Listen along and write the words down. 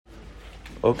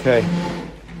Okay.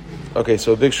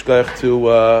 So a big shkoyach to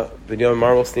Binyamin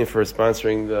Marwelstein for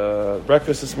sponsoring the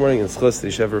breakfast this morning. And schus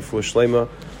Yishev Refuah Shlema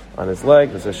on his leg.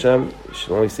 As Hashem, you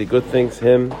should only see good things.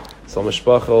 Him, Sol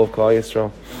Mishpachel, Klal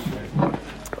Yisrael.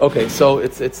 Okay, so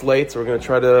it's late, so we're gonna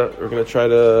try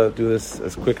to do this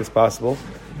as quick as possible,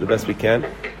 the best we can.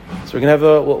 So we're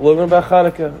gonna we'll learn about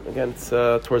Hanukkah again. It's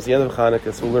towards the end of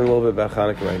Hanukkah, so we'll learn a little bit about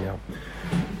Hanukkah right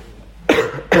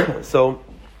now. So.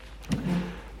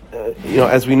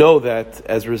 As we know that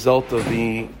as a result of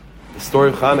the story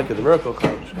of Hanukkah, the miracle of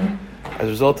Hanukkah, as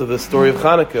a result of the story of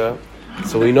Hanukkah,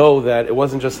 so we know that it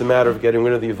wasn't just a matter of getting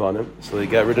rid of the Yevanim. So they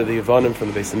got rid of the Yevanim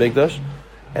from the Beis Hamikdash.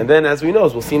 And then, as we know,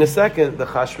 as we'll see in a second, the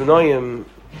Chashmonaim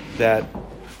that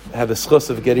had the schus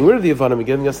of getting rid of the Yevanim and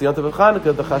giving us the Yontav of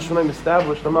Hanukkah, the Chashmonaim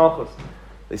established the Malchus.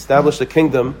 They established the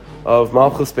kingdom of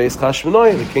Malchus based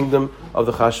Chashmonaim, the kingdom of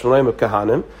the Chashmonaim of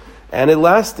Kahanim. And it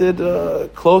lasted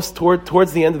close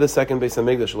towards the end of the second Beis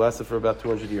Hamikdash. It lasted for about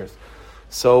 200 years.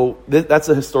 So that's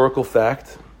a historical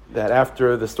fact, that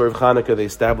after the story of Hanukkah, they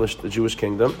established the Jewish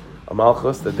kingdom, a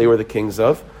Malchus, that they were the kings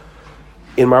of.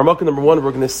 In Marmukah number 1,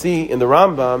 we're going to see in the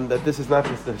Rambam that this is not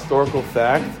just a historical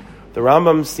fact. The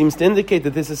Rambam seems to indicate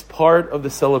that this is part of the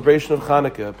celebration of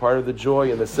Hanukkah, part of the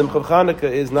joy and the simcha of Hanukkah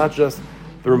is not just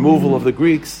the removal of the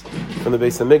Greeks from the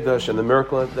Beis Hamikdash and the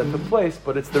miracle that took place,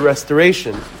 but it's the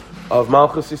restoration of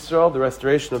Malchus Yisrael, the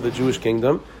restoration of the Jewish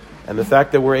kingdom, and the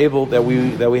fact that we're able, that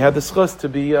we had the schus to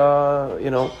be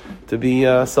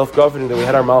self-governing, that we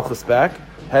had our Malchus back,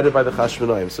 headed by the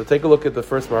Chashmonaim. So take a look at the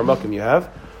first Marmukim you have.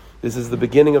 This is the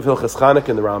beginning of Hilchas Chanukah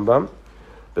in the Rambam.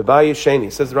 Bebayi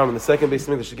Sheni, says the Rambam, the second Beis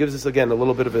Hamikdash. It gives us again a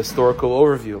little bit of a historical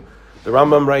overview. The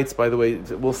Rambam writes, by the way,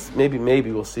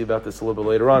 maybe we'll see about this a little bit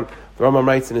later on. The Rambam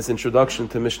writes in his introduction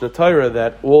to Mishnah Torah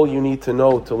that all you need to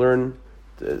know to learn.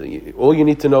 All you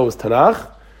need to know is Tanakh,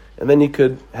 and then you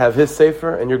could have his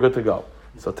Sefer, and you're good to go.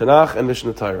 So Tanakh and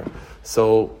Mishnah Torah.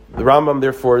 So the Rambam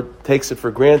therefore takes it for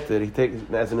granted. He takes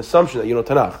as an assumption that you know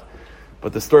Tanakh,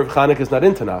 but the story of Hanukkah is not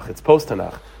in Tanakh; it's post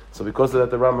Tanakh. So because of that,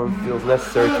 the Rambam feels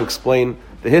necessary to explain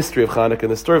the history of Hanukkah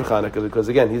and the story of Hanukkah, because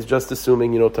again, he's just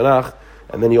assuming you know Tanakh,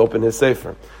 and then you open his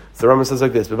Sefer. So the Rambam says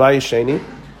like this: B'vayis Sheni,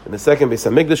 in the second Beis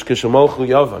Hamikdash, Kishemolchu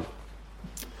Yavan.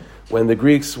 When the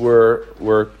Greeks were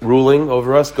ruling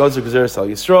over us, Gazer Gezeres al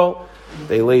Yisrael,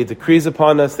 they laid decrees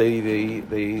upon us. They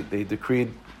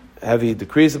decreed heavy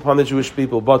decrees upon the Jewish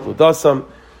people, Batlu Dasam,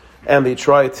 and they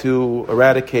tried to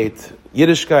eradicate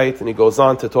Yiddishkeit. And he goes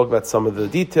on to talk about some of the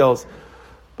details.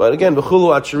 But again,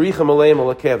 V'chulu Acharicham Aleim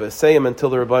Alakev, say him until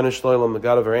the Rebbeinu Shloim, the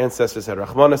God of our ancestors, had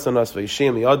Rachmanas on us,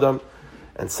 V'yishim Yadam,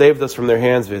 and saved us from their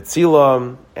hands,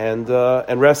 V'etzilam,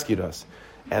 and rescued us.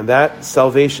 And that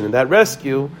salvation and that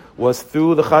rescue was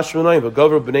through the Chashmonaim,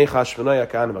 V'govru b'nei Chashmonai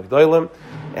HaKahanim HaGedolim,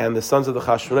 and the sons of the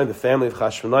Chashmonaim, the family of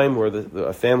Chashmonaim, were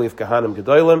a family of Kahanim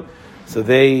Gedolim. So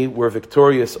they were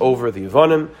victorious over the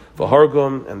Yevanim,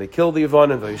 V'hargum, and they killed the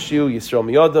Yevanim, V'yishiu Yisrael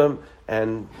Miyadam,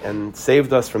 and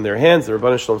saved us from their hands. The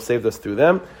Rebbeinu Shalom saved us through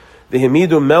them.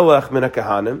 V'himidu melech min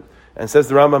HaKahanim, and says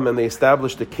the Rambam, and they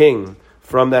established a king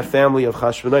from that family of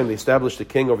Chashmonaim. They established a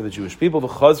king over the Jewish people. The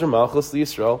Chazar Malchus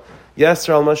Yisrael, Yasser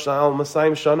al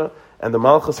Masayim Shana, and the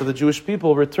Malchus of the Jewish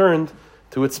people returned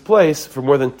to its place for a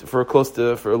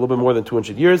little bit more than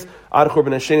 200 years, Ad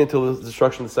Churban Hasheni, until the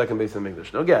destruction of the second Beis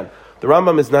Hamikdash. Now again, the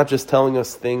Rambam is not just telling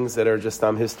us things that are just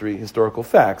historical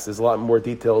facts. There's a lot more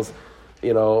details,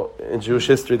 in Jewish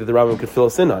history that the Rambam could fill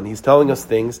us in on. He's telling us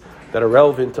things that are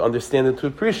relevant to understand and to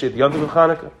appreciate the Yom Tov of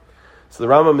Hanukkah. So the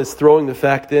Rambam is throwing the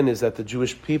fact in is that the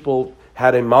Jewish people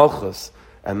had a Malchus,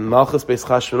 and Malchus Beis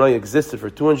Chashmonai existed for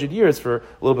 200 years, for a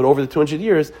little bit over the 200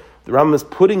 years. The Rambam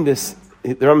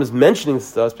is mentioning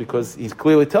this to us because he's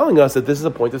clearly telling us that this is a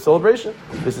point of celebration.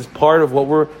 This is part of what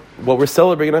we're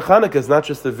celebrating on Hanukkah. It's not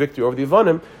just the victory over the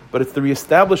Yevanim, but it's the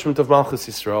reestablishment of Malchus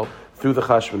Yisrael through the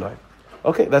Chashmonai.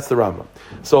 Okay, that's the Rambam.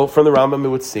 So from the Rambam, it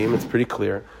would seem, it's pretty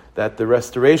clear, that the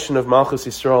restoration of Malchus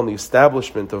Yisrael and the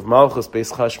establishment of Malchus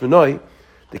Beis Chashmonai,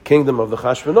 the kingdom of the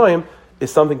Chashmonaim,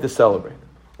 is something to celebrate.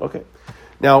 Okay.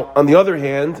 Now, on the other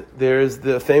hand, there's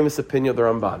the famous opinion of the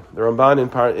Ramban. The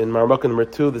Ramban in Marmukah number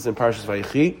 2, this is in Parshas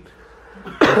Vayechi.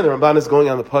 The Ramban is going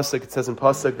on the Pasuk. It says in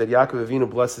Pasuk that Yaakov Avinu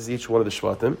blesses each one of the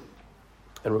Shvatim.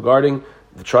 And regarding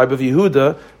the tribe of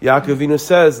Yehuda, Yaakov Avinu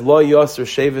says, Lo Yasser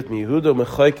Shevet mi Yehuda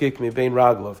Mechaykik mi Bein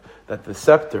Raglov, that the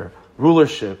scepter,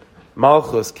 rulership,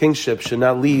 Malchus, kingship should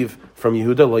not leave from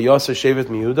Yehuda, Lo Yasser Shevet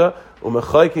mi Yehuda,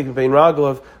 Umechaykik mi Bein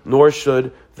Raglov, nor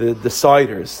should the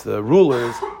deciders, the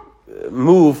rulers,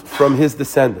 move from his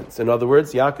descendants. In other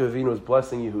words, Yaakov Avinu is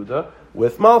blessing Yehuda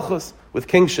with Malchus, with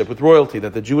kingship, with royalty,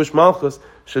 that the Jewish Malchus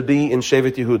should be in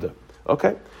Shevet Yehuda.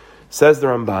 Okay? Says the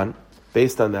Ramban,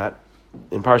 based on that,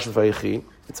 in Parshas Vayechi.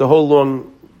 It's a whole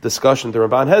long discussion the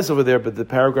Ramban has over there, but the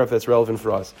paragraph that's relevant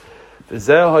for us. The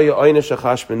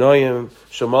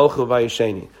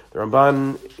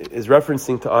Ramban is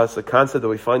referencing to us a concept that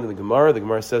we find in the Gemara. The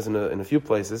Gemara says in a few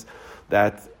places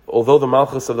that although the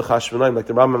Malchus of the Chashmonaim, like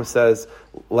the Rambam says,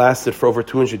 lasted for over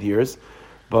 200 years,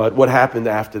 but what happened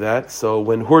after that? So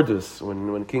when Hordus,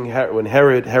 when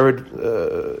Herod,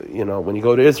 when you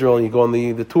go to Israel and you go on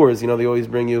the tours, they always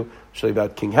bring you, show you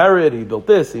about King Herod. He built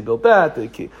this, he built that.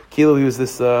 Kilo, he was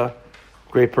this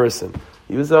great person.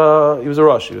 He was a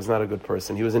Rosh. He was not a good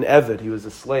person. He was an Eved. He was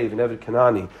a slave, an Eved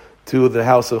Kanani, to the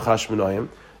house of Chashmonaim.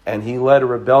 And he led a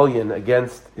rebellion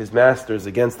against his masters,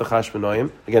 against the Chashmonaim,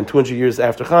 again, 200 years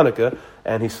after Hanukkah,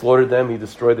 and he slaughtered them, he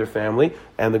destroyed their family,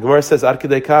 and the Gemara says, Ad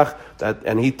Kedei Kach,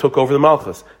 and he took over the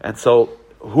Malchus. And so,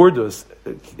 Hordus,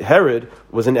 Herod,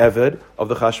 was an Eved of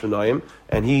the Chashmonaim,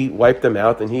 and he wiped them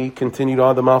out, and he continued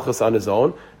on the Malchus on his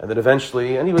own, and then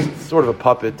eventually, and he was sort of a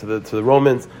puppet to the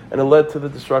Romans, and it led to the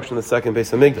destruction of the second Beis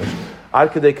Hamikdash.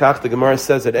 Ad Kedei Kach, the Gemara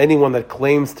says that anyone that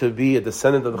claims to be a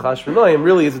descendant of the Chashmonaim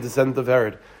really is a descendant of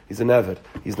Herod. He's an Eved.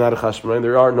 He's not a Chashmonaim.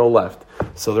 There are no left.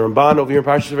 So the Ramban over here in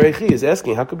Parshas Vayechi is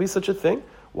asking, how could be such a thing?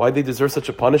 Why they deserve such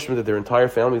a punishment that their entire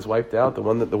family is wiped out? The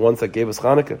ones that gave us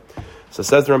Hanukkah. So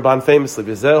says the Ramban famously,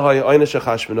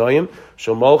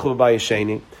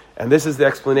 and this is the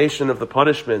explanation of the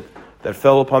punishment that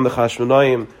fell upon the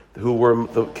Chashmonaim, who were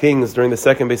the kings during the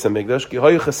second Beis Hamikdash.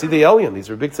 These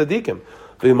were big tzaddikim.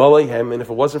 And if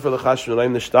it wasn't for the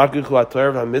Chashmonaim,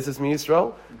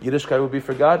 Yiddishkeit would be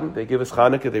forgotten. They give us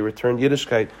Hanukkah, they returned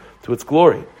Yiddishkeit to its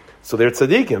glory. So they're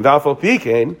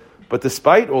tzaddikim. But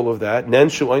despite all of that,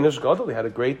 they had a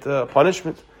great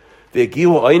punishment. And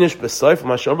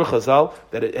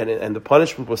the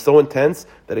punishment was so intense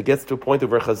that it gets to a point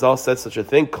where Chazal said such a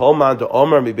thing,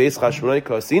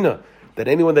 that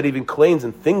anyone that even claims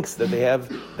and thinks that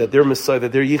that their Messiah,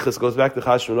 that their Yichus goes back to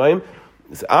Chashmonaim,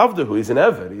 is Avdahu, he's an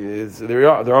Eved. There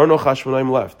are no Chashmonaim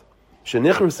left.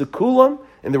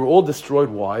 And they were all destroyed.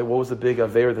 Why? What was the big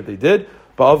Aveira that they did?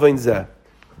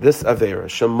 This Aveira.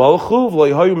 Shemalchu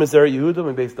v'loyhayu mizer Yehuda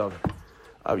and Beis David.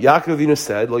 Yaakov Avinu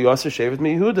said, Lo Yasser Shevet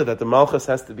mi Yehuda, that the Malchus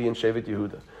has to be in Shevet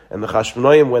Yehuda. And the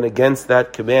Chashmonaim went against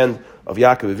that command of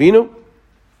Yaakov Avinu.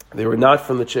 They were not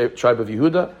from the tribe of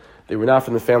Yehuda. They were not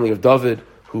from the family of David,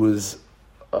 who was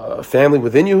a family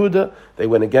within Yehuda. They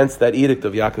went against that edict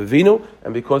of Yaakov Avinu,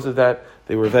 and because of that,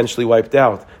 they were eventually wiped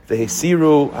out. The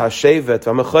Hesiru Hashevet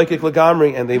V'Amachayik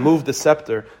Lagamri, and they moved the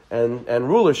scepter and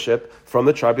rulership from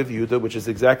the tribe of Yehuda, which is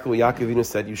exactly what Yaakov Avinu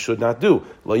said you should not do.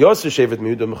 Lo Yosef Shevet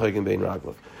Yehuda Mechayik Bein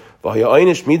Raglav.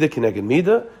 V'Hayainish Mida Kineged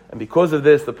Mida, and because of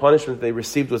this, the punishment they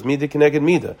received was Mida Kineged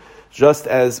Mida. Just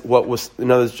as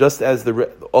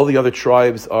all the other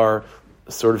tribes are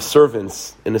sort of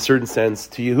servants in a certain sense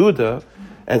to Yehuda.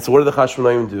 And so what did the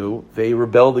Chashmonaim do? They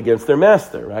rebelled against their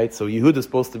master, right? So Yehuda is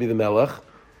supposed to be the Melech,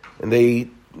 and they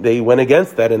went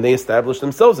against that, and they established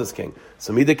themselves as king.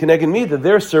 So Mida Keneged Mida,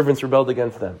 their servants rebelled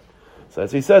against them. So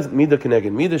as he says, Mida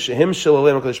Keneged Mida, Shehim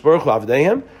Shilalem HaKadosh Baruch Hu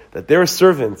Avdeihem, that their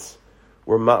servants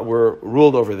were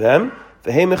ruled over them,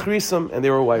 V'hei Mechrisam, and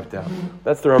they were wiped out.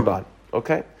 That's the Ramban,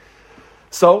 okay?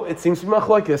 So it seems to be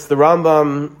machlokes. The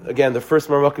Rambam, again, the first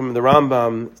Marmakim, the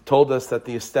Rambam told us that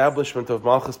the establishment of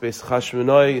Malchus Beis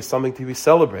Chashmonai is something to be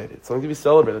celebrated. It's something to be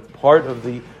celebrated. It's part of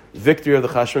the victory of the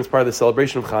Chashmonaim, it's part of the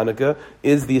celebration of Hanukkah,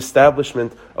 is the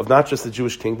establishment of not just the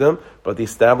Jewish kingdom, but the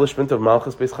establishment of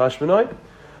Malchus Beis Chashmonai.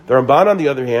 The Ramban, on the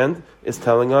other hand, is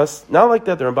telling us, not like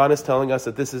that, the Ramban is telling us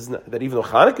that that even though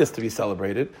Hanukkah is to be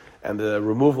celebrated, and the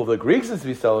removal of the Greeks is to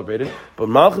be celebrated, but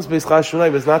Malchus Beis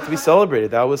Chashmonai was not to be celebrated.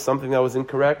 That was something that was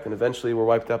incorrect, and eventually were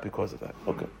wiped out because of that.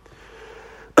 Okay.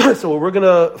 So what we're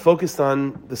going to focus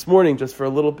on this morning, just for a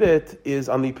little bit, is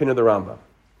on the opinion of the Rambam.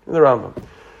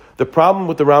 The problem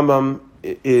with the Rambam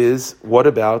is, what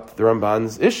about the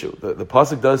Ramban's issue? The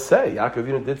pasuk does say, Yaakov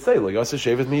Avinu did say, Lo Yosef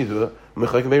Shevet mi Yehuda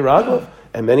Mechayik Bein Raglav.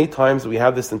 And many times we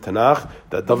have this in Tanakh,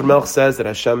 that David Melech says that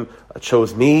Hashem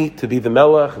chose me to be the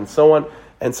Melech, and so on.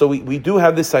 And so we do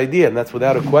have this idea, and that's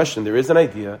without a question. There is an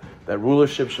idea that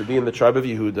rulership should be in the tribe of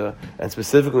Yehuda, and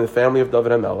specifically the family of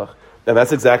David HaMelech. And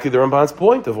that's exactly the Ramban's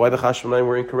point of why the Chashmonaim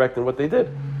were incorrect in what they did.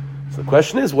 So the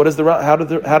question is, how does the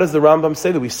Rambam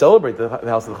say that we celebrate the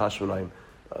house of the Chashmonaim?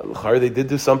 They did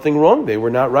do something wrong. They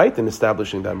were not right in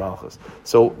establishing that Malchus.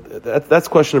 So that's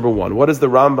question number one. What does the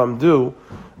Rambam do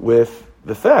with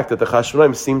the fact that the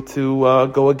Chashmonaim seem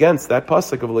to go against that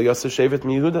pasuk of Lo Yosef Shevet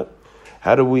mi Yehuda?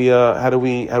 How do we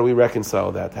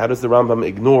reconcile that? How does the Rambam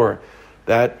ignore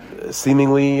that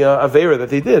seemingly aveira that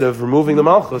they did of removing the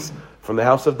Malchus from the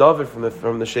house of David, from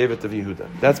the Shevet of Yehuda?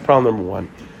 That's problem number one.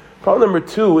 Problem number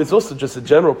two is also just a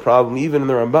general problem, even in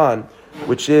the Ramban,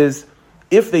 which is,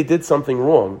 if they did something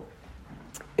wrong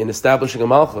in establishing a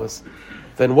malchus,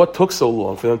 then what took so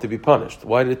long for them to be punished?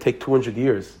 Why did it take 200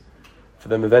 years for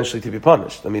them eventually to be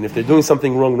punished? I mean, if they're doing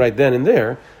something wrong right then and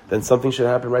there, then something should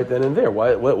happen right then and there.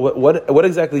 Why? What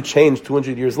exactly changed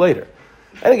 200 years later?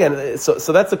 And again,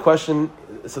 so that's the question.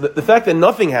 So the fact that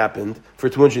nothing happened for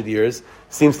 200 years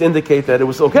seems to indicate that it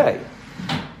was okay.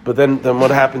 But then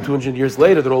what happened 200 years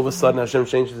later, that all of a sudden Hashem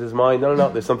changes his mind? No,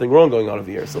 there's something wrong going on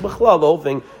over here. So b'chlal, the whole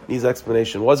thing needs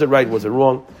explanation. Was it right? Was it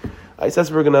wrong? I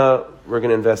says we're gonna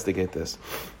investigate this.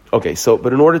 Okay, so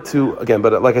but in order to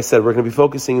but like I said, we're going to be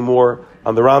focusing more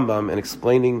on the Rambam and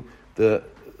explaining the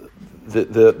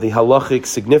halachic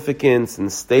significance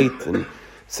and state and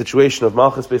situation of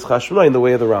Malchus Beis Chashmonai in the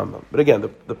way of the Rambam. But again,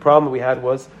 the problem we had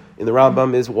was in the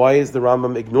Rambam is, why is the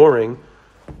Rambam ignoring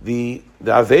the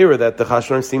Aveira that the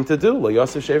Chashmonaim seem to do? Lo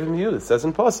Yosef Shevet Yehuda. It says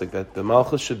in Pasuk that the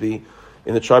Malchus should be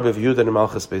in the tribe of Yehuda and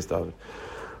Malchus Beis David.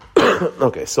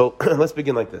 Okay, so let's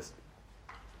begin like this.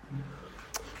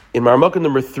 In Marmukah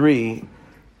number 3,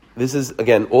 this is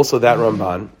again also that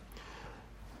Ramban.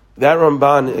 That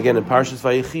Ramban again in Parshas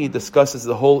Vayechi discusses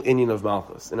the whole inyan of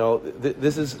Malchus. You know,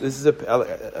 let's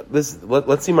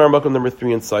see Marmukah number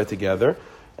 3 inside together,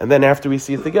 and then after we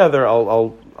see it together,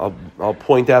 I'll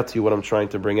point out to you what I'm trying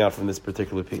to bring out from this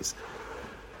particular piece.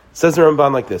 It says the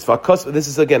Ramban like this. This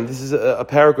is a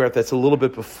paragraph that's a little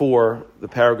bit before the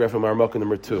paragraph of Marmukah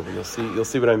number 2. You'll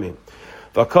see what I mean.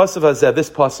 V'akasav hazeh, this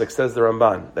pasuk says the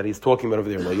Ramban that he's talking about over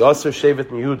there. Lo Yasser Shevet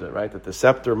Yehuda, right? That the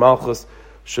scepter Malchus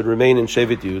should remain in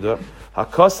Shevet Yehuda.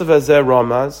 Hakasav hazeh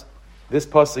Ramaz. This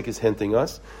pasuk is hinting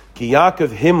us ki Yaakov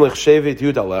himlich Shevet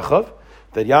Yehuda lechav,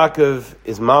 that Yaakov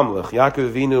is mamlech.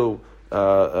 Yaakov Avinu,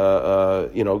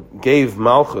 gave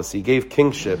Malchus, he gave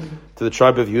kingship to the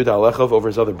tribe of Yehuda lechav over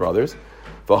his other brothers.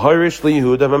 V'hayrish li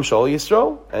Yehuda mamshal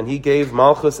Yisrael, and he gave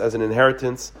Malchus as an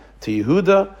inheritance to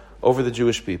Yehuda over the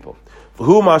Jewish people.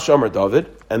 Who Mashamar David,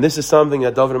 and this is something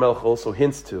that David Melech also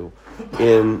hints to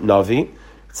in Navi. It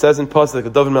says in Pasuk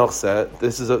that David Melech said,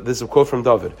 this is a quote from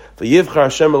David. V'yivchar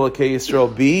Hashem Elokei Yisrael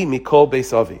bi mikol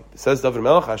beis avi. It says David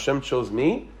Melech, Hashem chose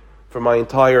me for my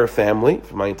entire family,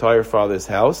 for my entire father's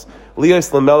house.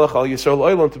 Liyos lemelech al Yisrael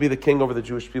olam, to be the king over the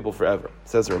Jewish people forever. It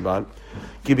says the Ramban.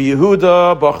 Ki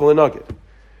Yehuda bachal enagid.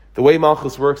 The way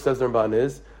Malchus works, says the Ramban,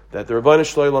 is that the Rabbeinu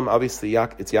Shloim, obviously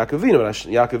it's Yaakov Avinu, but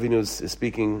Yaakov Avinu is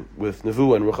speaking with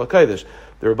Nevuah and Ruach HaKodesh.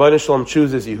 The Rabbeinu Shloim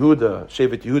chooses Yehuda,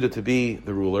 Shevet Yehuda, to be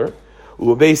the ruler.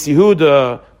 Beis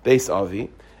Yehuda, Beis Avi.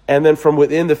 And then from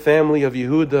within the family of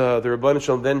Yehuda, the Rabbeinu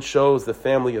Shloim then shows the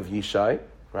family of Yishai,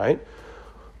 right?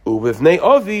 Ubivnei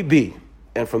Avi, B.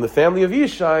 And from the family of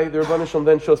Yishai, the Rabbeinu Shloim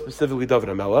then shows specifically David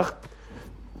HaMelech,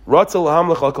 Ratzal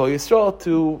Hamlech al Kol Yisrael,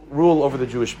 to rule over the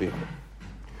Jewish people.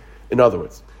 In other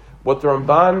words, what the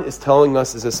Ramban is telling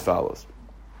us is as follows: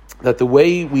 that the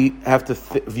way we have to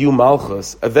view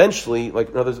Malchus, eventually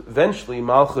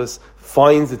Malchus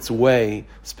finds its way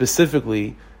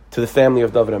specifically to the family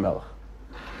of David HaMelech.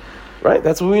 Right?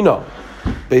 That's what we know,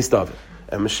 based David.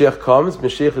 And Mashiach comes,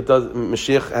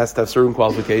 Mashiach has to have certain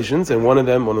qualifications, and one of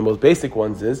the most basic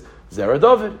ones is Zerah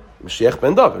David, Mashiach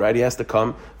ben David, right? He has to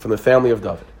come from the family of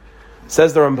David.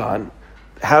 Says the Ramban,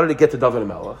 how did it get to David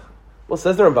HaMelech? Well,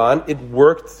 says the Ramban,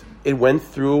 it went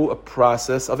through a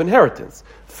process of inheritance.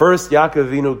 First,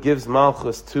 Yaakov Avinu gives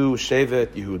Malchus to Shevet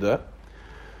Yehuda,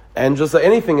 and just like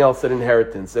anything else that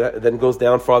inheritance, it then goes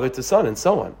down father to son, and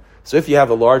so on. So if you have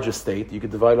a large estate, you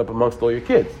could divide it up amongst all your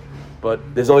kids, but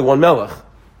there's only one Melech,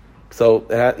 so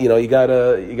you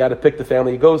gotta pick the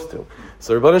family he goes to.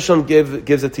 So Rebbeinu Shalom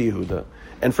gives it to Yehuda,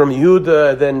 and from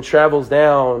Yehuda then travels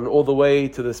down all the way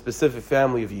to the specific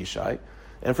family of Yishai,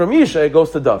 and from Yishai it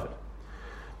goes to David.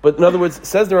 But in other words,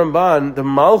 says the Ramban, the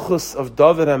Malchus of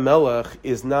David HaMelech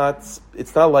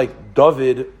it's not like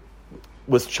David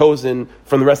was chosen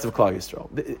from the rest of Klal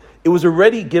Yisrael. It was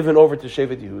already given over to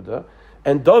Shevet Yehuda,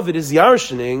 and David is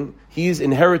Yarshaning, he's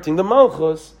inheriting the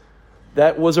Malchus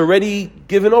that was already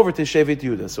given over to Shevet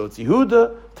Yehuda. So it's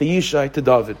Yehuda to Yishai to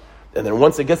David. And then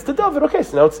once it gets to David, okay,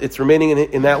 so now it's remaining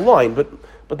in that line.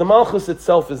 But the Malchus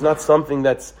itself is not something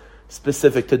that's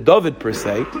specific to David per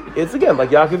se. It's again, like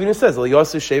Yaakov Avinu says,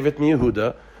 Eliyasu Shevet mi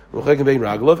Yehuda,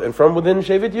 and from within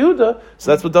Shevet Yehuda,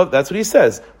 so that's what he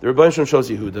says. The Rebbeinu Shalom shows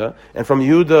Yehuda, and from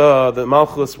Yehuda, the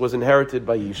Malchus was inherited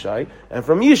by Yishai, and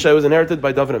from Yishai was inherited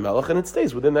by David HaMelech, and it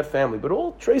stays within that family. But it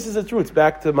all traces its roots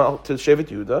back to Shevet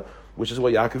Yehuda, which is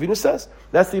what Yaakov Avinu says.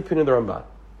 That's the opinion of the Rambam.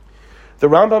 The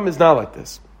Rambam is not like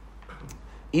this.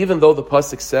 Even though the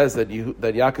pasuk says that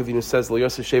Yaakov Avinu says Lo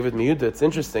Yosef Shevet Yehuda, it's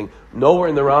interesting. Nowhere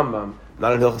in the Rambam,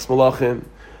 not in Hilchos Malachim,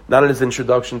 not in his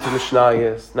introduction to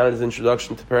Mishnayos, not in his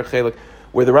introduction to Perek Chelek,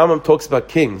 where the Rambam talks about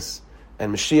kings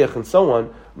and Mashiach and so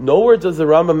on, nowhere does the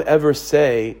Rambam ever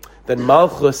say that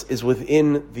Malchus is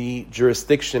within the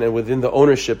jurisdiction and within the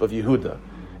ownership of Yehuda.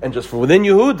 And just from within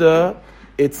Yehuda,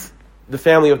 it's the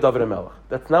family of David HaMelech.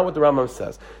 That's not what the Rambam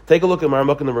says. Take a look at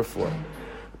Maramukah number 4.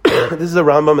 This is a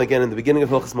Rambam, again, in the beginning of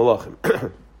Hilchos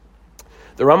Malachim.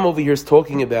 The Rambam over here is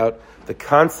talking about the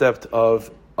concept of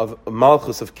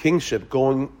Malchus, of kingship,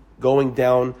 being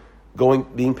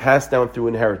passed down through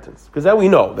inheritance. Because that we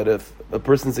know, that if a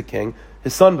person's a king,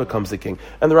 his son becomes a king.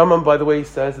 And the Rambam, by the way,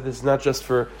 says that this is not just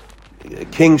for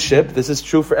kingship, this is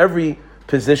true for every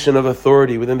position of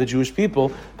authority within the Jewish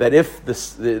people, that if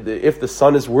the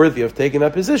son is worthy of taking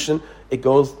that position, it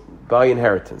goes by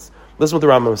inheritance. Listen what the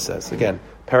Rambam says. Again,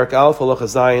 Parak Aleph, Halacha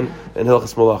Zayin, and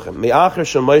Hilchos Malachim. Me'acher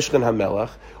shemoishchen hamelach,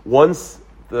 once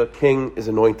the king is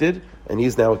anointed, and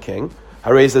he's now a king,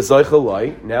 harei ze zoichel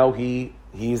lai, now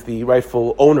he's the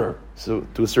rightful owner, so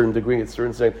to a certain degree,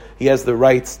 he has the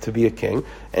rights to be a king,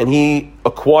 and he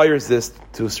acquires this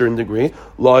to a certain degree.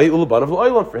 Lai ulabanav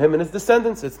l'olam, for him and his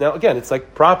descendants. It's now, again, it's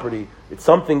like property. It's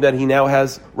something that he now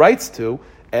has rights to,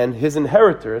 and his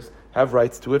inheritors have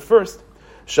rights to it first.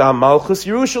 Shah Malchus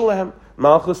Yerushalem,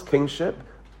 Malchus kingship,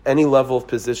 any level of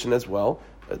position as well,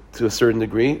 to a certain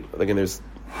degree. Again, there's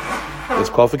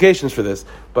qualifications for this,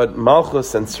 but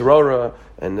Malchus and Sorora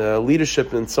and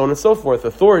leadership and so on and so forth,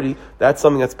 authority, that's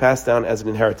something that's passed down as an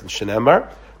inheritance. Shenemar,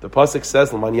 the pasuk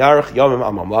says, "L'man yarech yamim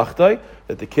al mamlachtai,"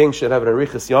 that the king should have an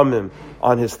arichas yamim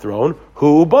on his throne.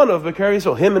 Hu banav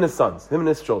v'kari, him and his sons, him and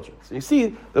his children. So you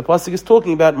see, the pasuk is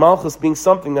talking about Malchus being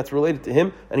something that's related to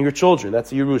him and your children.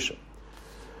 That's a Yerusha.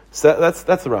 So that's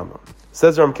the Rambam.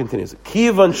 Says the Rambam continues.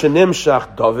 Kivan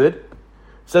shenimshach David.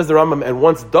 Says the Rambam, and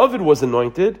once David was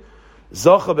anointed,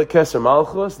 Zacha bekeser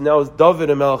Malchus. Now David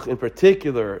HaMelech in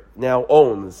particular now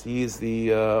owns. He is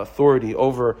the authority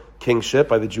over kingship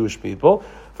by the Jewish people.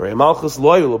 For Malchus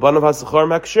loyal, ubanav hasachar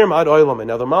makshir ad oilam. And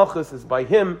now the Malchus is by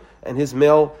him and his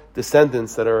male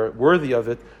descendants that are worthy of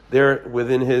it. They're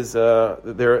within his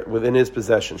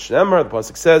possession. Shnemar, the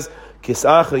pasuk says,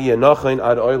 Kisacha yenachin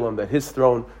ad oilam, that his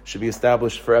throne should be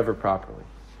established forever properly.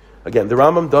 Again, the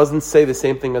Rambam doesn't say the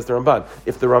same thing as the Ramban.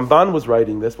 If the Ramban was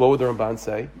writing this, what would the Ramban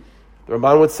say? The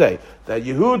Ramban would say that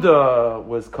Yehuda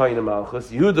was kind of Malchus,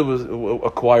 Yehuda was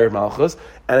acquired Malchus,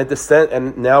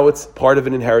 and now it's part of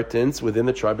an inheritance within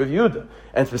the tribe of Yehuda.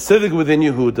 And specifically within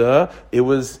Yehuda, it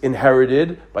was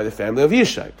inherited by the family of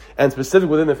Yishai. And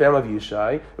specifically within the family of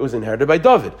Yishai, it was inherited by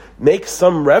David. Make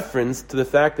some reference to the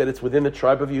fact that it's within the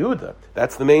tribe of Yehuda.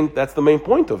 That's the main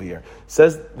point over here.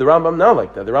 Says the Rambam not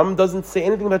like that. The Rambam doesn't say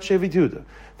anything about Shevet Yehuda.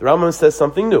 The Rambam says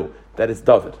something new, that it's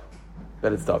David.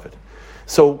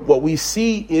 So what we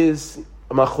see is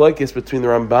a machlokes between the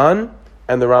Ramban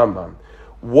and the Rambam.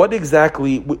 What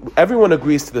exactly, everyone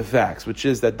agrees to the facts, which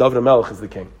is that David HaMelech is the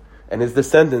king, and his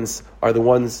descendants are the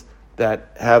ones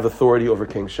that have authority over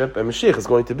kingship, and Mashiach is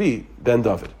going to be Ben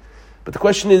David. But the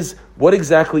question is, what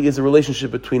exactly is the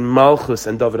relationship between Malchus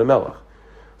and David HaMelech?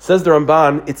 Says the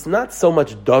Ramban, it's not so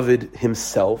much David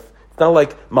himself. It's not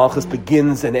like Malchus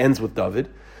begins and ends with David.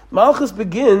 Malchus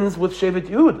begins with Shevet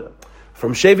Yehuda.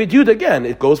 From Shevet Yehuda, again,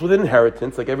 it goes with an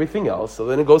inheritance like everything else, so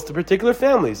then it goes to particular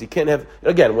families. You can't have,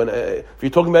 again, if you're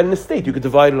talking about an estate, you could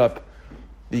divide it up.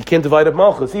 You can't divide up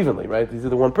Malchus evenly, right? These are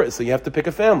the one person, so you have to pick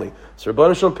a family. So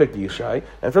Rabban Shalom picked Yishai,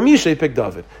 and from Yishai picked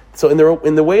David. So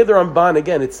in the way of the Ramban,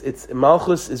 again, it's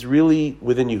Malchus is really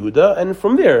within Yehuda, and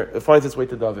from there it finds its way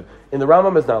to David. In the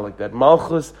Rambam, it's not like that.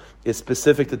 Malchus is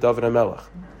specific to David HaMelech.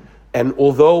 And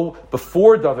although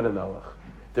before David HaMelech,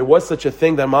 there was such a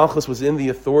thing that Malchus was in the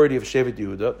authority of Shevet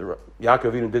Yehuda.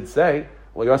 Yaakov even did say,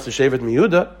 well, you asked to Shevet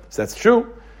Yehuda, so that's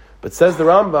true. But says the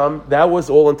Rambam, that was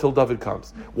all until David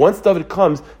comes. Once David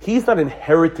comes, he's not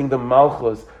inheriting the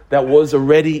Malchus that was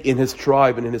already in his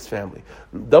tribe and in his family.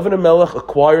 David HaMelech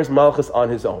acquires Malchus on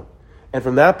his own. And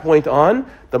from that point on,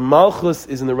 the Malchus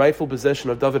is in the rightful possession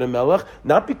of David HaMelech,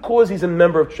 not because he's a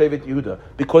member of Shevet Yehuda,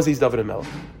 because he's David HaMelech.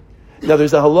 Now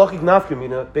there's a halachic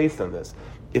nafkamina based on this.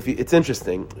 It's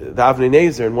interesting, the Avnei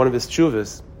Nezer in one of his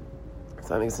tshuvas, I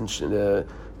think it's in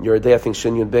Yeridei, I think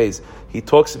Shin Yud Beis,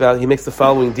 he makes the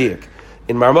following diak.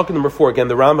 In Maramukah number 4, again,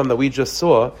 the Rambam that we just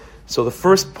saw, so the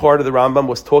first part of the Rambam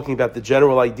was talking about the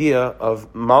general idea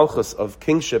of Malchus, of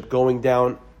kingship, going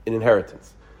down in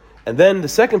inheritance. And then the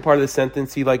second part of the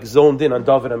sentence, he zoned in on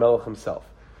David HaMelech himself.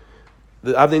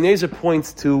 The Avnei Nezer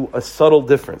points to a subtle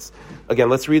difference. Again,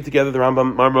 let's read together the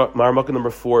Rambam, Maramukah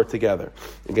number 4 together.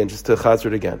 Again, just to chazr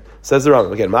it again. Says the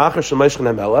Rambam, again, Ma'achar Shemoishchen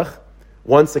HaMelech,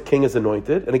 once a king is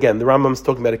anointed. And again, the Rambam is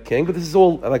talking about a king, but this is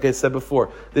all, like I said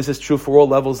before, this is true for all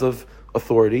levels of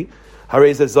authority.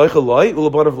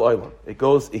 It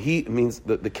goes, he means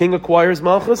the king acquires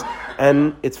Malchus,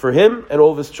 and it's for him and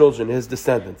all of his children, his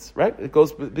descendants, right? It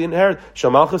goes be inherited.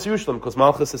 Shamalchus Yerushalayim, because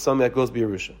Malchus is something that goes be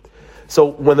Yerusha. So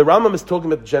when the Rambam is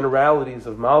talking about the generalities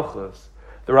of Malchus,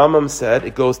 the Rambam said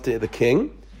it goes to the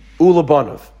king,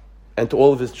 Ulabanov, and to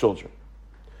all of his children.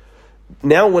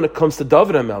 Now when it comes to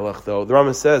David HaMelech, though, the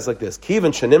Rambam says like this,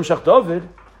 Kivan Shenimshach David,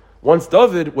 once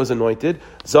David was anointed,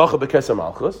 Zacha B'Keser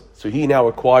Malchus, so he now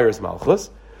acquires Malchus.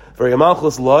 V'rei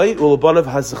Malchus Lai Ulabanov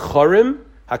Hazacharim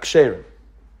Haksherim.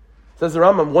 Says the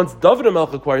Rambam, once David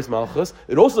HaMelech acquires Malchus,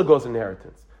 it also goes in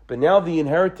inheritance. But now the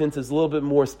inheritance is a little bit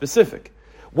more specific.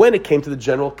 When it came to the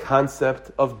general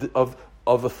concept of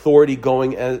authority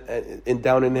going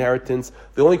down inheritance,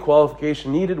 the only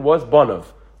qualification needed was Banav.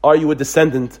 Are you a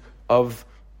descendant of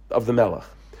the Melech?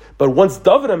 But once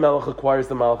David HaMelech acquires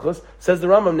the Malchus, says the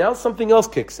Rambam, now something else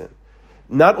kicks in.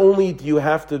 Not only do you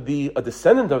have to be a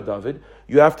descendant of David,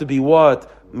 you have to be what?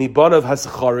 Mibanav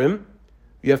Hasacharim,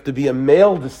 you have to be a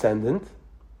male descendant,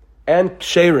 and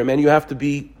Ksherim, and you have to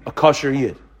be a kosher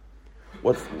Yid.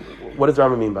 What does the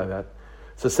Rambam mean by that?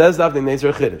 So says the Avnei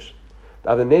Nezer Chiddush. The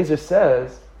Avnei Nezer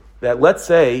says that let's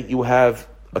say you have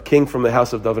a king from the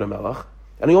house of David HaMelech,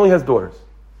 and he only has daughters.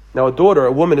 Now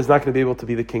a woman is not going to be able to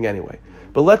be the king anyway.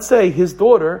 But let's say his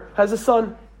daughter has a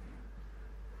son.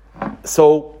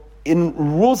 So in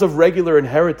rules of regular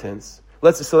inheritance,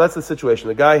 so that's the situation.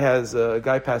 A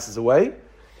guy passes away,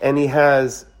 and he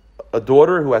has a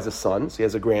daughter who has a son, so he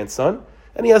has a grandson,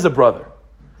 and he has a brother.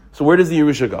 So where does the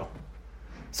Yerusha go?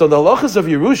 So the halachas of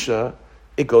Yerusha,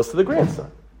 it goes to the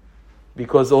grandson.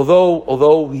 Because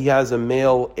although he has a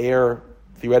male heir,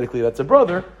 theoretically that's a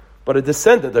brother, but a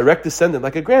descendant, direct descendant,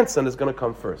 like a grandson, is going to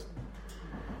come first.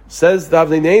 Says the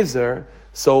Avnei Nezer,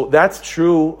 so that's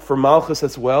true for Malchus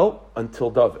as well until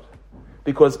David.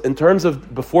 Because in terms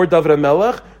of before David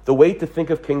HaMelech, the way to think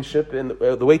of kingship and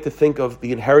the way to think of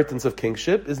the inheritance of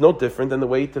kingship is no different than the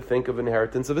way to think of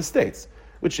inheritance of estates,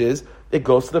 which is it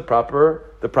goes to the proper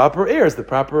heirs, the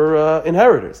proper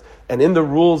inheritors. And in the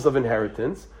rules of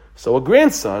inheritance, so a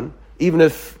grandson, even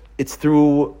if it's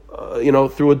through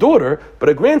a daughter, but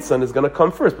a grandson is going to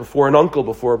come first before an uncle,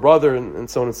 before a brother, and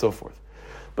so on and so forth.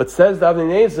 But says the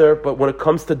Avnei Nezer, but when it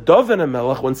comes to David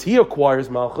HaMelech, once he acquires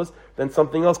Malchus, then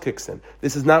something else kicks in.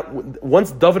 This is not,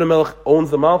 once David HaMelech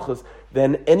owns the Malchus,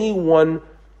 then anyone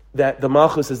that the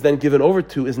Malchus is then given over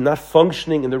to is not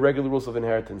functioning in the regular rules of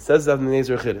inheritance. Says the Avnei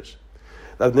Nezer Chiddush.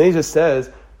 The Avnei Nezer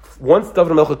says, once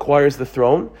David HaMelech acquires the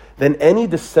throne, then any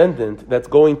descendant that's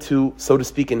going to, so to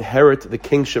speak, inherit the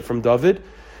kingship from David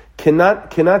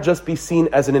cannot just be seen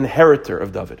as an inheritor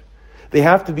of David. They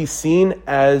have to be seen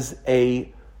as a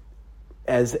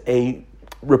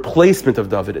replacement of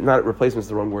David. Not replacement is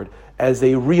the wrong word. As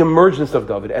a reemergence of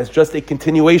David, as just a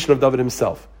continuation of David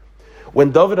himself.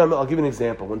 When David, I'll give you an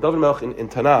example. When David Melech in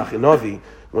Tanakh, in Navi,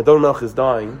 when David Melech is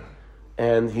dying,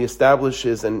 and he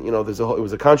establishes, and it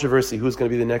was a controversy who's going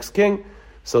to be the next king.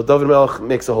 So David Melech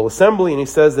makes a whole assembly, and he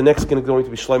says the next king is going to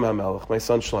be Shlomo HaMelech, my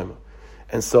son Shlomo.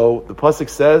 And so the pasuk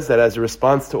says that as a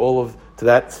response to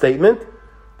that statement,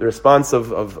 the response of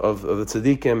the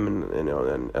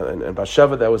tzaddikim and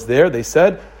Bathsheba that was there, they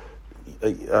said,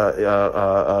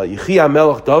 Yechi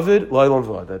HaMelech David L'olam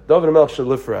v'ad, that David HaMelech should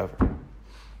live forever.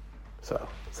 So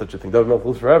such a thing, David HaMelech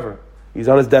lives forever. He's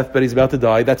on his deathbed, he's about to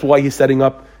die. That's why he's setting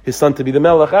up his son to be the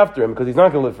Melech after him, because he's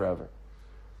not going to live forever.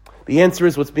 The answer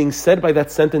is, what's being said by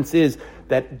that sentence is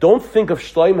that don't think of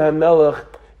Shlomo HaMelech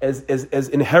as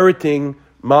inheriting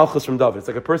Malchus from David. It's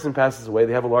like a person passes away,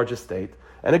 they have a large estate,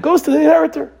 and it goes to the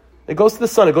inheritor. It goes to the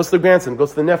son, it goes to the grandson, it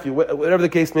goes to the nephew, whatever the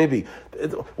case may be.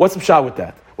 What's the shot with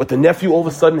that? What the nephew all of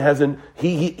a sudden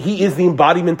he is the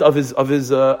embodiment of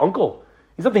his uncle.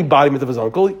 He's not the embodiment of his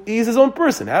uncle. He's his own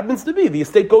person. Happens to be. The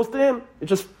estate goes to him.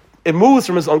 It moves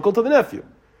from his uncle to the nephew.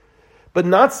 But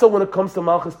not so when it comes to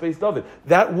Malchus Beis David.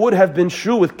 That would have been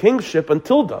true with kingship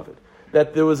until David.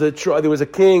 That there was a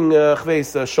king,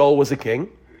 Shaul was a king.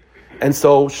 And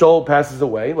so Shaul passes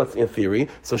away, in theory.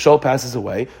 So Shaul passes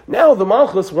away. Now the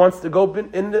Malchus wants to go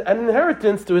in an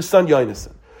inheritance to his son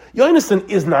Yonasan. Yonasan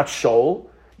is not Shaul.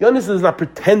 Yonasan is not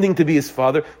pretending to be his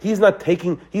father. He's not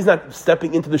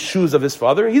stepping into the shoes of his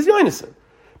father. He's Yonasan.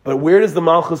 But where does the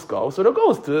Malchus go? So it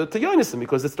goes to Yonasan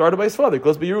because it started by his father. It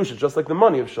goes to Yerusha, just like the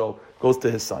money of Shaul goes to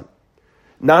his son.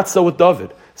 Not so with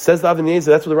David. Says the Avnei Nezer,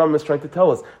 that's what the Rambam is trying to tell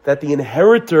us, that the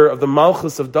inheritor of the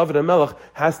Malchus of David HaMelech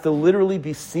has to literally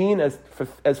be seen as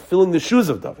filling the shoes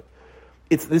of David.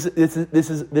 This is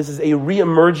a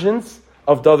reemergence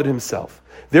of David himself.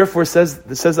 Therefore, says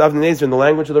Avnei Nezer in the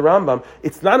language of the Rambam,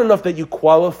 it's not enough that you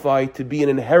qualify to be an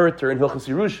inheritor in Hilchos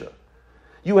Yerusha.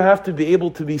 You have to be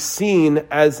able to be seen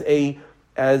as a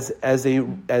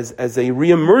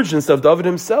reemergence of David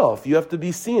himself. You have to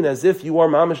be seen as if you are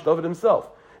Mamish David himself.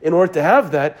 In order to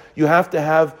have that, you have to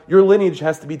have, your lineage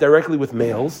has to be directly with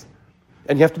males,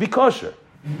 and you have to be kosher.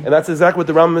 And that's exactly what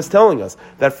the Rambam is telling us,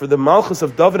 that for the Malchus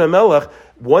of David HaMelech,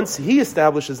 once he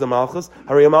establishes the Malchus,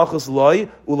 Harei Malchus loy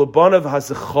ulabanav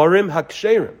hazecharim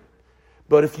haksherim.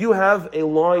 But if you have a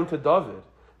line to David,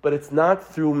 but it's not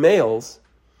through males,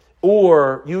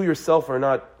 or you yourself are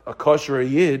not a kosher or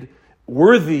yid,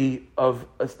 worthy of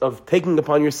taking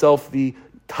upon yourself the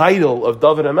title of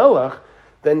David HaMelech,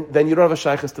 then you don't have a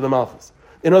shaykhus to the Malchus.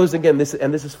 In other words, again, this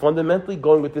is fundamentally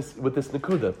going with this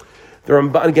Nakuda. The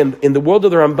Ramban, again, in the world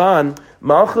of the Ramban,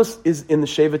 Malchus is in the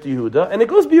Shevet Yehuda, and it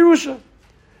goes B'Yerusha.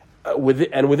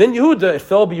 And within Yehuda, it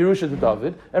fell B'Yerusha to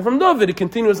David, and from David, it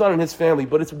continues on in his family,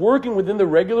 but it's working within the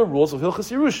regular rules of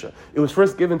Hilchas Yerusha. It was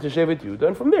first given to Shevet Yehuda,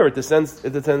 and from there it descends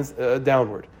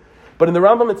downward. But in the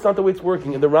Rambam, it's not the way it's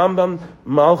working. In the Rambam,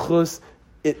 Malchus,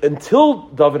 until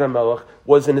David HaMelech,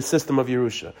 was in a system of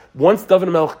Yerusha. Once David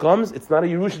HaMelech comes, it's not a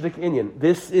Yerushadik Inyan.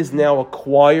 This is now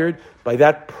acquired by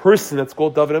that person that's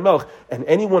called David HaMelech. And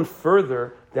anyone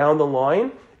further down the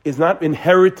line is not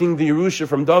inheriting the Yerusha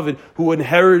from David, who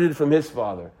inherited from his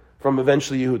father, from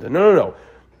eventually Yehuda. No.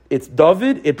 It's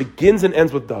David, it begins and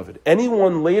ends with David.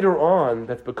 Anyone later on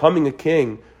that's becoming a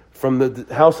king from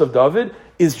the house of David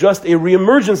is just a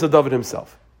reemergence of David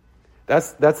himself.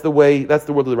 That's the word of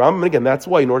the Rambam. And again, that's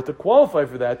why in order to qualify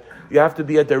for that, you have to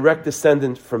be a direct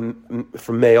descendant from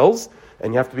males,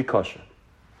 and you have to be kosher.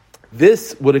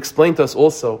 This would explain to us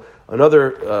also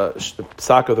another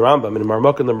psak of the Rambam in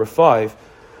Marmukah number 5.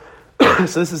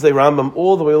 So this is a Rambam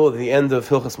all the way to the end of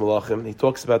Hilchas Malachim. He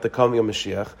talks about the coming of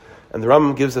Mashiach, and the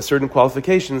Rambam gives us certain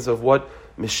qualifications of what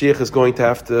Mashiach is going to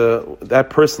have to. That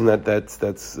person that's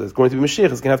going to be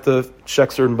Mashiach is going to have to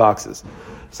check certain boxes.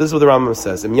 So this is what the Rambam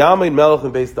says: Im Yamein Melech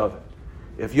and Beis David.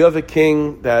 If you have a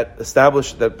king that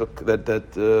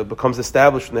becomes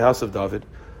established in the house of David,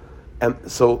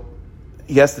 and so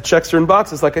he has to check certain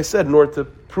boxes, like I said, in order to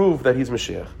prove that he's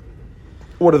Mashiach.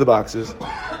 What are the boxes?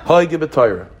 Ha'igib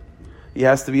Torah. He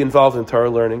has to be involved in Torah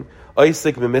learning.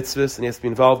 Oisik b'mitzvahs, and he has to be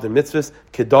involved in mitzvahs.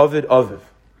 Kedavid Aviv,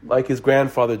 like his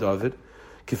grandfather David.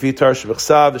 Kifi Torah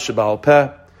Shebachsav Sheba'al Peh,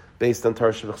 based on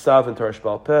Torah Shebachsav and Torah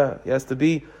Sheba'al Peh. He has to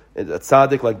be a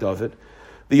tzaddik like David.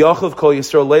 The Yachav Kol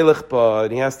Yisrael Leilech Ba,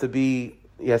 and he has to be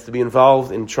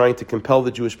involved in trying to compel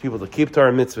the Jewish people to keep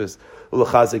Torah mitzvahs.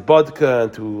 Ulachazik Badka,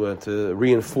 and to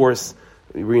reinforce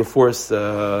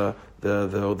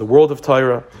the world of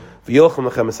Torah. V'yilchem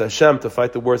lechemes Hashem, to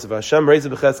fight the wars of Hashem. Reisa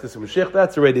b'cheskes Mashiach.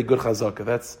 That's already a good chazaka.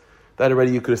 That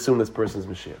already you could assume this person's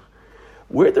Mashiach.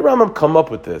 Where did the Rambam come up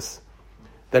with this?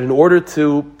 That in order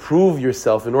to prove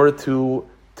yourself, in order to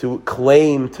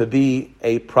claim to be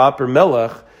a proper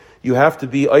melech, you have to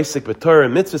be Isaac b'Torah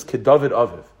and mitzvahs kedavid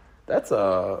aviv.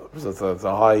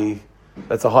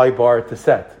 That's a high bar to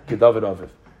set. Kedavid aviv.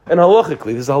 And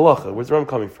halachically, this is halacha. Where's the Rambam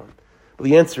coming from? But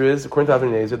the answer is, according to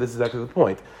Avnei Nezer, this is exactly the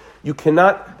point. You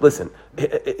cannot, listen,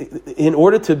 in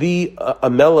order to be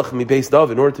a melech mi beis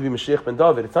David, in order to be Mashiach ben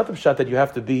David, it's not the pshat that you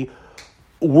have to be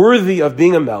worthy of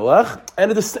being a melech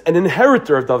and an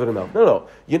inheritor of David HaMelech. No.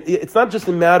 It's not just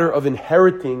a matter of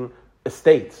inheriting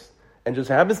estates, and just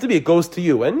happens to be, it goes to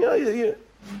you, and you're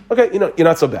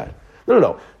not so bad.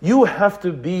 No. You have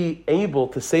to be able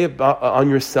to say about, on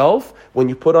yourself, when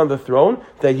you put on the throne,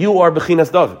 that you are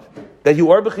Bechinas David. That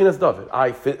you are Bechinas David.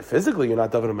 Physically, you're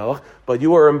not David HaMelech, but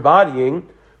you are embodying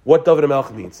what David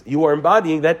HaMelech means. You are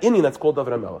embodying that inyan that's called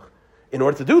David HaMelech. In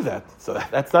order to do that, so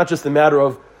that's not just a matter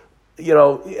of,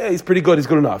 he's pretty good, he's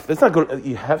good enough. That's not good.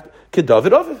 You have to, Kid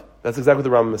David of it. That's exactly what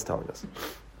the Rambam is telling us.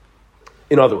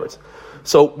 In other words,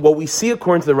 so what we see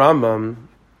according to the Rambam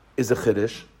is a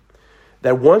chiddush,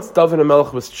 that once David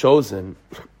HaMelech was chosen,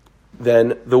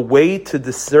 then the way to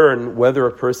discern whether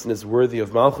a person is worthy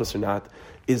of Malchus or not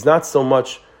is not so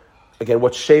much, again,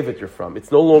 what shevet you're from.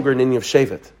 It's no longer an inyan of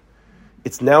shevet.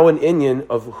 It's now an inyan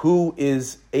of who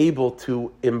is able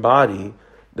to embody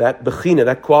that bechina,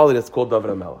 that quality that's called David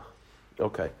HaMelech.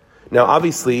 Okay. Now,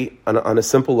 obviously, on a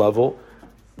simple level,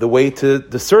 the way to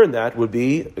discern that would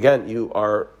be, again, you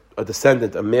are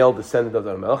a male descendant of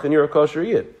David HaMelech, and you're a kosher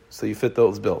yid, so you fit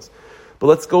those bills. But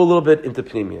let's go a little bit into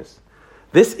Pnimius.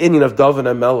 This inyan of David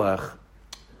HaMelech,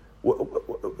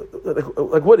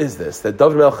 like what is this? That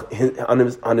David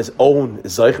HaMelech on his own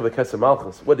is Zayich v'Keser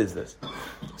Malchus. What is this?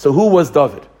 So who was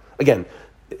David? Again,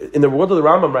 in the world of the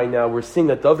Rambam right now, we're seeing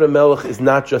that David HaMelech is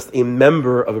not just a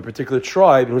member of a particular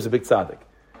tribe and who's a big tzaddik.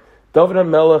 David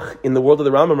HaMelech in the world of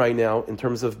the Rambam right now, in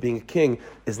terms of being a king,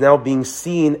 is now being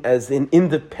seen as an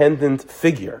independent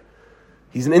figure.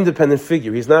 He's an independent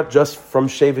figure. He's not just from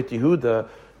Shevet Yehuda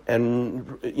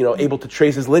and able to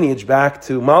trace his lineage back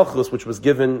to Malchus, which was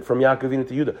given from Yaakov Avinu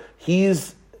to Yehuda.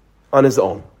 He's on his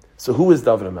own. So who is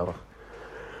David HaMelech?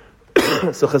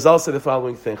 So Chazal say the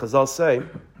following thing. Chazal say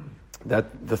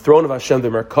that the throne of Hashem, the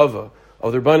Merkava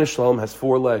of the Rebbeinu Shalom, has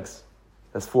 4 legs.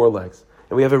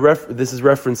 And we have this is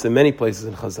referenced in many places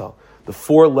in Chazal. The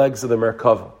 4 legs of the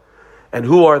Merkava. And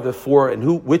who are the 4,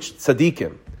 and which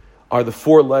tzaddikim are the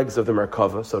 4 legs of the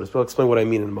Merkava? So I'll explain what I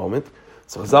mean in a moment.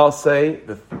 So Chazal say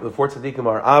the 4 tzaddikim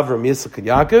are Avram, Yitzchak, and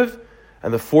Yaakov,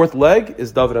 and the 4th leg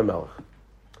is David HaMelech.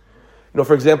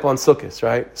 For example, on Sukkot,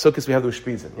 right? Sukkot we have the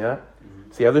Ushpizin, yeah?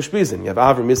 So you have the Ushpizin. You have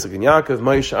Avram, Yitzchak, and Yaakov,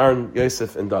 Moshe, Aaron,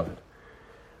 Yosef, and David.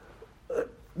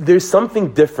 There's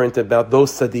something different about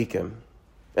those tzaddikim.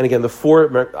 And again, the 4,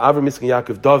 Avram, Yitzchak,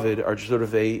 Yaakov, David, are sort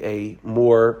of a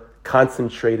more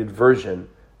concentrated version,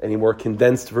 and a more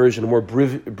condensed version, a more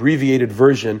abbreviated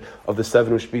version of the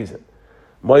 7 Ushpizin.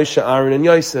 Moshe, Aaron, and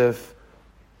Yosef,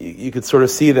 you could sort of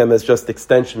see them as just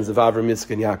extensions of Avram,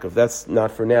 Yitzchak, and Yaakov. That's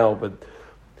not for now, but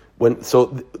let's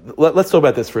talk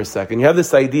about this for a second. You have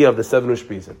this idea of the 7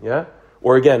 Ushpizin, yeah?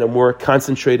 Or again, a more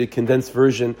concentrated, condensed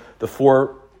version, the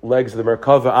 4 legs of the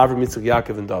Merkava, Avram, Yitzchak,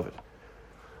 Yaakov, and David.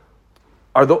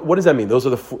 What does that mean? Those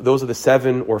are the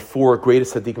 7 or 4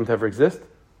 greatest tzaddikim to ever exist?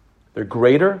 They're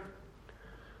greater?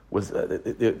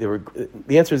 The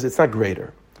answer is it's not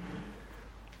greater.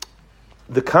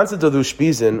 The concept of the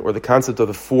Ushpizin, or the concept of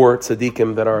the 4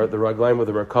 tzaddikim that are the Raglaim of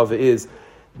the Merkava, is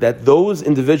that those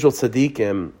individual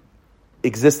tzaddikim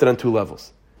existed on 2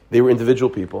 levels. They were individual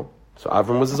people. So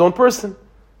Avram was his own person.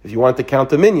 If you want to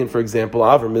count a minion, for example,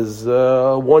 Avram is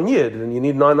 1 Yid, and you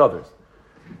need 9 others.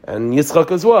 And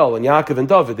Yitzchak as well, and Yaakov and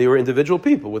David, they were individual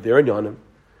people with their inyanim.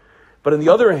 But on the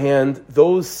other hand,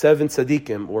 those 7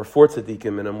 tzaddikim, or 4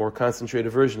 tzaddikim in a more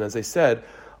concentrated version, as I said,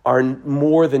 are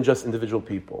more than just individual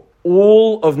people.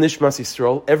 All of Nishmas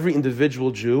Yisrael, every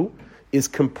individual Jew, is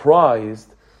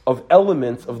comprised of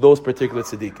elements of those particular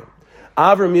tzaddikim.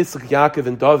 Avram, Yitzchak, Yaakov,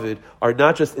 and David are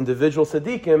not just individual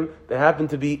tzaddikim, they happen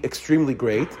to be extremely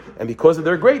great, and because of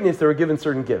their greatness, they were given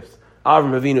certain gifts.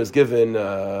 Avram Avinu is given,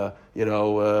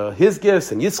 his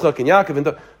gifts, and Yitzchak and Yaakov and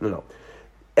David. No.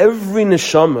 Every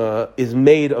neshama is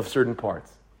made of certain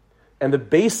parts. And the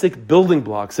basic building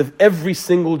blocks of every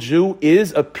single Jew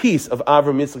is a piece of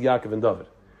Avram, Yitzchak, Yaakov, and David.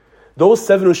 Those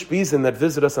 7 Ushpizin that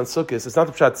visit us on Sukkot, it's not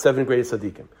the pshat 7 greatest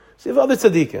tzaddikim. So you have other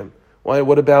tzaddikim. Why?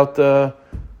 What about,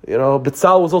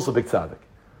 Betzal was also big tzaddik.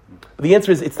 But the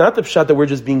answer is, it's not the pshat that we're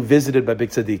just being visited by big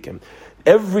tzaddikim.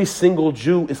 Every single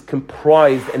Jew is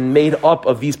comprised and made up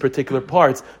of these particular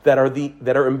parts that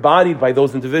are embodied by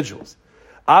those individuals.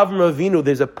 Avram Avinu,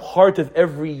 there's a part of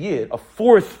every Yid, a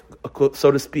fourth,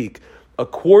 so to speak, a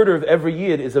quarter of every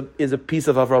Yid is a piece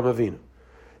of Avram Avinu.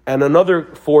 And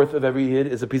another fourth of every Yid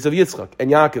is a piece of Yitzchak and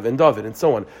Yaakov and David and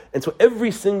so on. And so every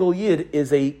single Yid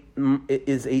is a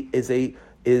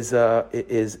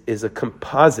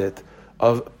composite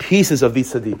of pieces of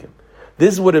these tzaddikim.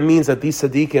 This is what it means that these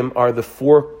tzaddikim are the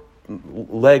 4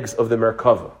 legs of the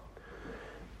Merkava.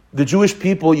 The Jewish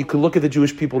people, you could look at the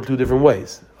Jewish people in 2 different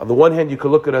ways. On the one hand, you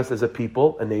could look at us as a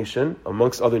people, a nation,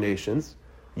 amongst other nations,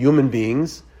 human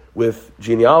beings with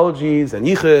genealogies and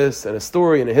yichus and a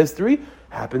story and a history.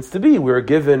 Happens to be we are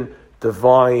given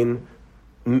divine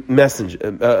messenger,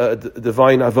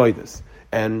 divine avodas,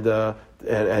 and a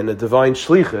divine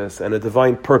shlichus and a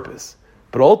divine purpose.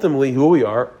 But ultimately, who we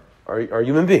are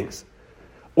human beings.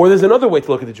 Or there's another way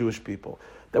to look at the Jewish people,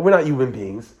 that we're not human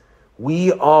beings.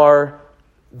 We are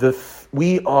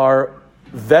vessels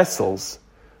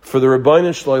for the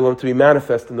Rebbeinu Shalom to be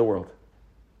manifest in the world.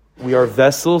 We are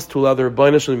vessels to allow the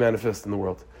Rebbeinu Shalom to manifest in the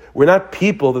world. We're not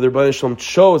people that the Rebbeinu Shalom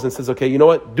chose and says, okay, you know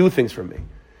what, do things for me.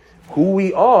 Who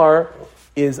we are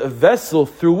is a vessel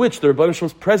through which the Rebbeinu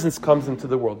Shalom's presence comes into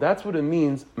the world. That's what it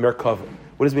means, Merkava.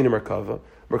 What does it mean, a Merkava?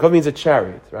 Merkava means a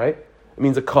chariot, right? It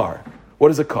means a car.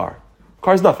 What is a car? A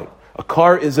car is nothing. A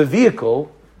car is a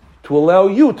vehicle to allow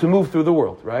you to move through the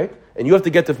world, right? And you have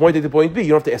to get to point A to point B. You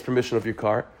don't have to ask permission of your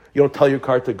car. You don't tell your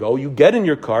car to go. You get in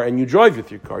your car and you drive with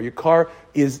your car. Your car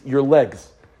is your legs.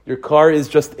 Your car is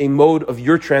just a mode of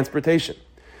your transportation.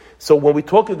 So when we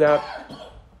talk about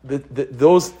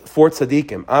those 4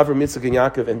 tzaddikim, Avram, Yitzchak, and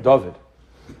Yaakov, and David,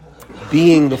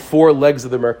 being the 4 legs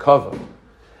of the Merkava,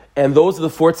 and those are the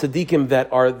 4 tzaddikim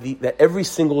that every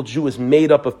single Jew is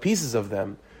made up of pieces of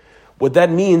them, what that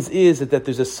means is that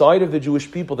there's a side of the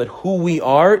Jewish people that who we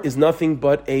are is nothing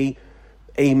but a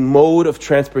mode of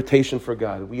transportation for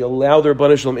God. We allow the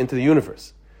Rebbeinu Shalom into the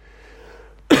universe.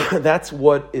 That's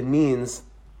what it means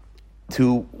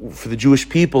for the Jewish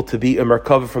people to be a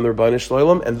merkava from the Rebbeinu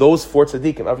Shalom, and those four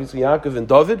tzaddikim, obviously Yaakov and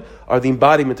David, are the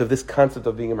embodiment of this concept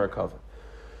of being a merkava.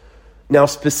 Now,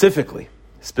 specifically,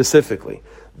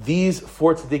 these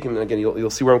four tzaddikim, and again, you'll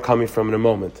see where I'm coming from in a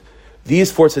moment.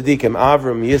 These four tzaddikim,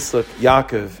 Avram, Yitzchak,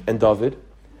 Yaakov, and David,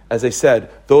 as I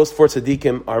said, those four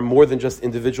tzaddikim are more than just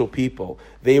individual people.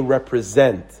 They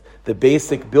represent the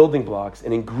basic building blocks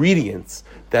and ingredients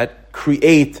that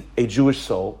create a Jewish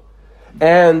soul,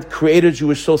 and create a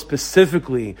Jewish soul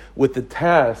specifically with the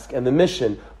task and the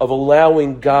mission of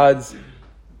allowing God's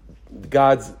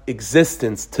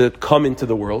existence to come into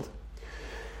the world.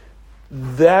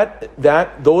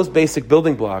 Those basic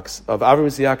building blocks of Avram,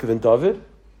 Yaakov, and David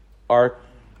are,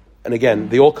 and again,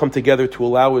 they all come together to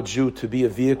allow a Jew to be a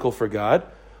vehicle for God,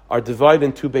 are divided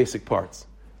in two basic parts.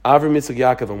 Avram, Yitzchak,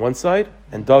 Yaakov on one side,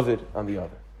 and David on the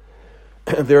other.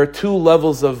 There are two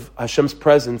levels of Hashem's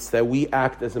presence that we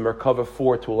act as a merkava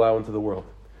for to allow into the world.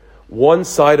 One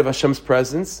side of Hashem's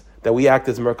presence that we act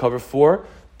as a merkava for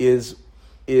is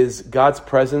God's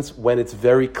presence when it's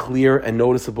very clear and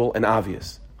noticeable and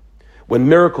obvious. When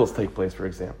miracles take place, for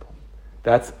example,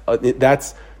 that's the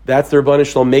Rebbeinu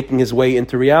Shalom making his way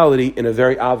into reality in a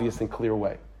very obvious and clear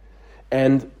way.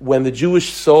 And when the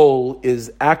Jewish soul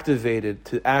is activated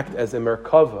to act as a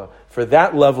merkava for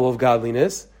that level of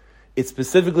godliness, it's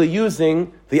specifically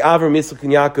using the Avram, Yitzchak,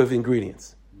 and Yaakov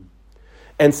ingredients.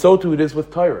 And so too it is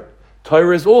with Torah.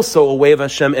 Torah is also a way of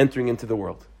Hashem entering into the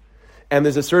world. And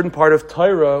there's a certain part of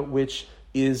Torah which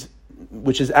is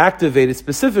activated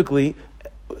specifically,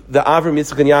 the Avram,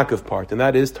 Yitzchak, and Yaakov part, and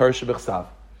that is Torah Shebechsav,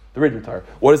 the written Torah.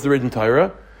 What is the written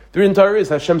Torah? The written Torah is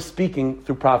Hashem speaking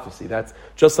through prophecy. That's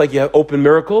just like you have open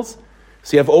miracles,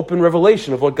 so you have open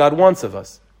revelation of what God wants of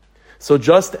us. So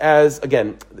just as,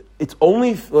 again, it's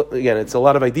a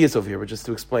lot of ideas over here, but just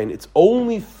to explain, it's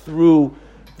only through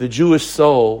the Jewish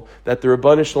soul that the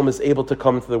Rebbeinu Shalom is able to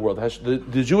come into the world.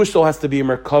 The Jewish soul has to be a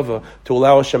merkava to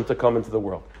allow Hashem to come into the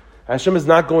world. Hashem is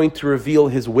not going to reveal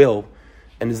His will,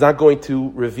 and is not going to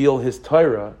reveal His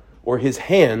Torah or His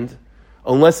hand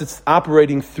unless it's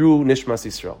operating through Nishmas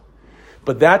Yisrael.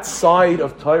 But that side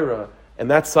of Torah and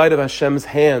that side of Hashem's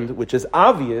hand, which is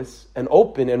obvious and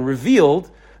open and revealed,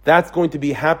 that's going to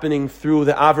be happening through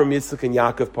the Avram, Yitzchak, and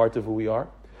Yaakov part of who we are.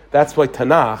 That's why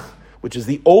Tanakh, which is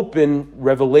the open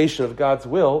revelation of God's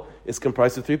will, is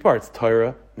comprised of three parts: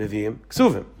 Torah, Nevi'im,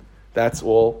 Ksuvim. That's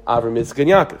all Avram, Yitzchak, and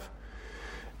Yaakov.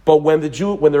 But when the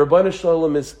Rebbeinu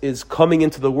Shalom is coming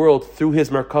into the world through his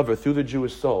merkava, through the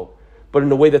Jewish soul, but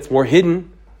in a way that's more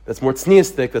hidden, that's more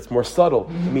tzniistic, that's more subtle,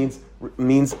 it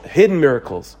means hidden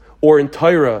miracles. Or in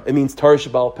Torah, it means Torah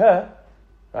Sheba'al Peh,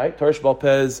 right? Torah Sheba'al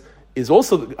Peh is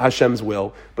also Hashem's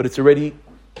will, but it's already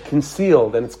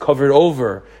concealed and it's covered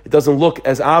over. It doesn't look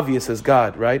as obvious as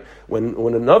God, right? When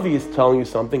a Navi is telling you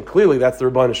something, clearly that's the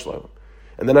Rebbeinu Shalom.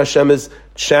 And then Hashem is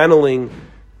channeling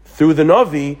through the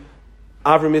Navi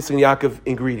Avram, Yitzchak, and Yaakov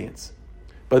ingredients.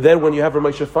 But then when you have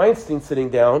Ramosha Feinstein sitting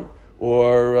down,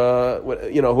 or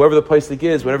whoever the Paisik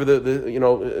is, whatever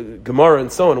the Gemara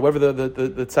and so on, whoever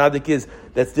the tzaddik is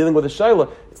that's dealing with a shayla,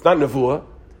 it's not nevuah.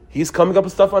 He's coming up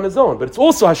with stuff on his own, but it's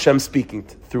also Hashem speaking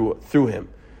through him.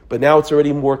 But now it's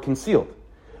already more concealed.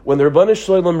 When the Rebbeinu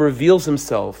Shalom reveals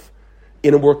himself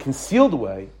in a more concealed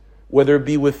way, whether it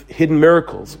be with hidden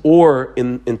miracles or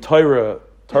in Torah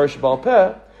Sheba'al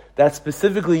Peh, that's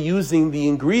specifically using the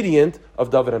ingredient of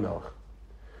David HaMelech.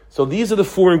 So these are the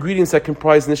four ingredients that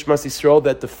comprise Nishmas Yisrael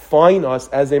that define us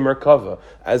as a merkava,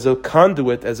 as a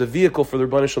conduit, as a vehicle for the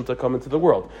Rebbeinu Shalom to come into the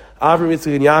world. Avram,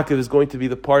 Yitzchak, and Yaakov is going to be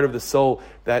the part of the soul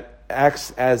that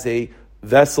acts as a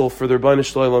vessel for the Rebbeinu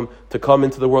Shalom to come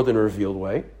into the world in a revealed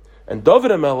way. And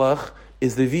David HaMelech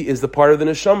is the part of the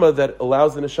neshama that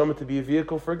allows the neshama to be a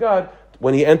vehicle for God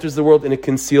when he enters the world in a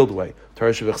concealed way.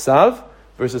 Torah Shebechsav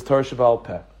versus Torah Sheba'al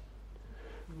Peh.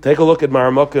 Take a look at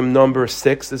Maramakim number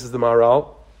 6. This is the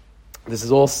Maharal. This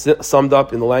is all summed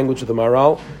up in the language of the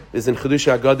Maharal. This is in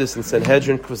Chedush HaGadus and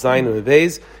Sanhedrin, Kuzayin and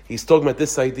Beis. He's talking about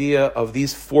this idea of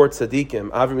these four tzaddikim,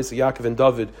 Avram, Yitzchak, Yaakov, and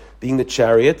David, being the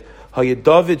chariot. Hayed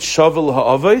David shavel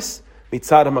ha'avos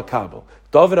mitzad ha'makabel.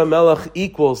 David HaMelech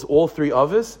equals all three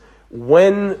avos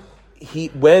when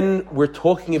we're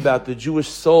talking about the Jewish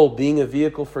soul being a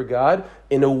vehicle for God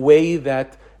in a way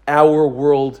that our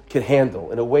world can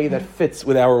handle, in a way that fits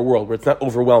with our world, where it's not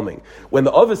overwhelming. When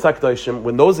the Avos HaKadoshim,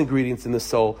 when those ingredients in the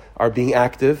soul are being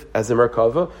active as a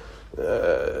merkava,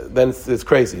 then it's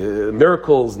crazy.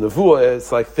 Miracles, nevuah,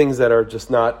 it's like things that are just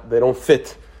not, they don't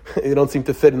fit. They don't seem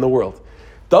to fit in the world.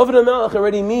 David HaMelech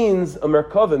already means a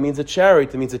merkava, means a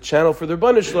chariot, it means a channel for the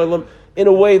Rebbeinu Shalom in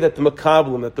a way that the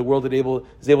makablim, that the world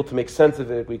is able to make sense of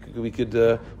it. We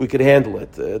could handle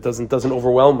it. It doesn't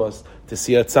overwhelm us to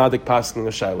see a tzaddik passing a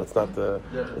shayla. It's not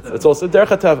it's also derech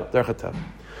hatava.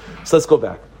 So let's go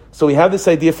back. So we have this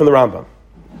idea from the Rambam.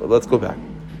 But let's go back.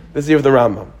 This idea of the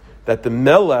Rambam that the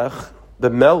Melech,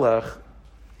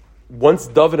 once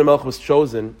David HaMelech was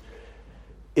chosen,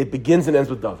 it begins and ends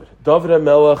with David. David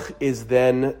HaMelech is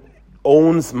then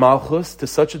owns Malchus to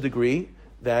such a degree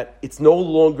that it's no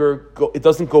longer it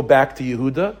doesn't go back to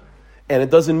Yehuda, and it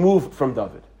doesn't move from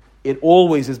David. It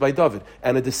always is by David,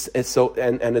 and a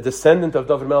descendant of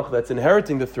David HaMelech that's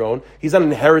inheriting the throne. He's not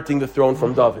inheriting the throne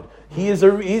from David. He is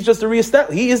just a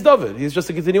reestablish. He is David. He's just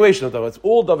a continuation of David. It's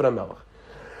all David HaMelech.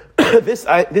 This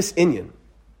inyan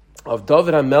of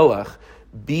David HaMelech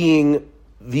being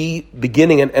the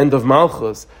beginning and end of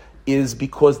Malchus is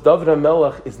because David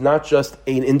HaMelech is not just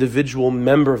an individual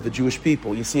member of the Jewish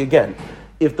people. You see, again,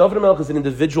 if David HaMelech is an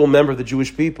individual member of the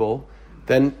Jewish people,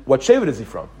 then what Shevet is he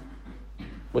from?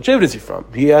 What Shevet is he from?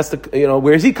 He has to,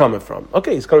 where is he coming from?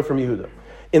 Okay, he's coming from Yehuda.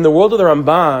 In the world of the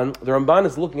Ramban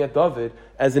is looking at David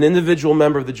as an individual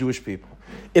member of the Jewish people.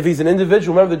 If he's an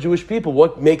individual member of the Jewish people,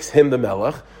 what makes him the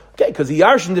Melech? Okay, because he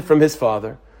yarshened it from his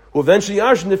father, who eventually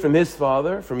yarshened it from his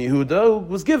father, from Yehuda, who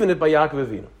was given it by Yaakov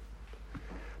Avinu.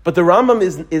 But the Rambam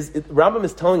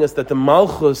is telling us that the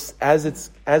Malchus, as it's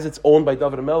owned by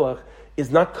David HaMelech, is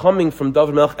not coming from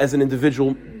David HaMelech as an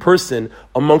individual person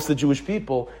amongst the Jewish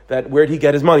people, that where did he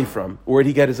get his money from? Where did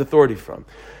he get his authority from?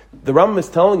 The Rambam is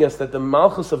telling us that the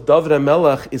Malchus of David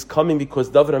HaMelech is coming because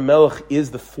David HaMelech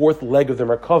is the fourth leg of the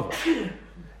Merkava.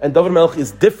 And David HaMelech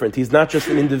is different. He's not just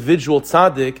an individual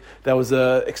tzaddik that was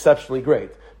exceptionally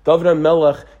great. David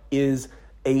HaMelech is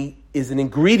an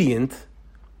ingredient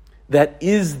that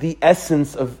is the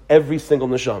essence of every single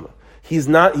neshama. He's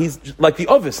like the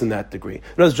Ovis in that degree.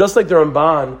 It's just like the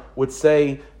Ramban would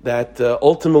say that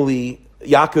ultimately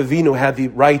Yaakov Avinu had the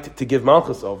right to give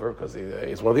Malchus over because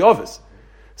he's one of the Ovis.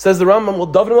 Says the Rambam, well,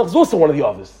 David HaMelech is also one of the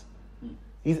Ovis.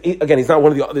 He's not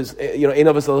one of the others, Ein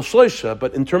Ovis al Shloisha,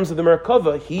 but in terms of the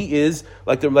Merkava, he is,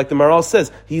 like the Maral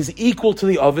says, he's equal to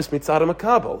the Ovis Mitzad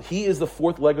HaMakabel. He is the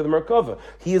fourth leg of the Merkava.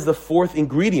 He is the fourth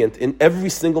ingredient in every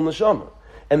single neshama.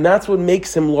 And that's what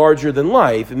makes him larger than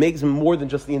life. It makes him more than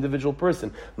just the individual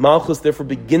person. Malchus, therefore,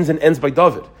 begins and ends by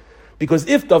David. Because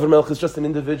if David Melech is just an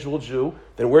individual Jew,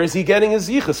 then where is he getting his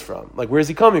yichus from? Like, where is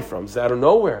he coming from? He's out of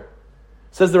nowhere.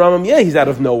 Says the Rambam, he's out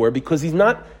of nowhere because he's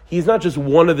not just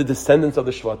one of the descendants of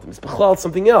the Shvatim. He's Bechlal,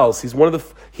 something else.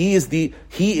 He is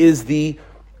the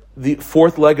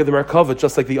fourth leg of the Merkava,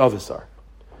 just like the others are.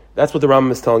 That's what the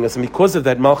Rambam is telling us. And because of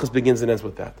that, Malchus begins and ends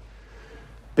with that.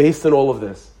 Based on all of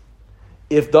this,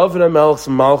 if David HaMelech's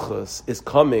Malchus is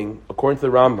coming, according to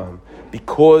the Rambam,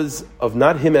 because of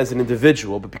not him as an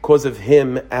individual, but because of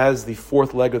him as the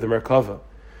fourth leg of the Merkava,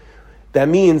 that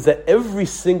means that every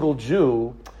single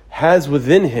Jew has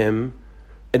within him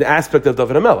an aspect of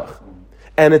David HaMelech.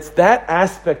 And it's that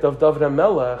aspect of David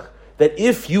HaMelech that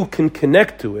if you can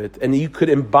connect to it and you could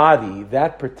embody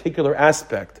that particular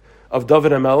aspect of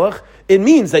David HaMelech, it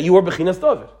means that you are Bechinas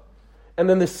David. And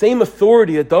then the same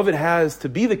authority that David has to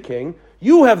be the king,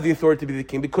 you have the authority to be the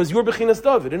king because you're Bechinas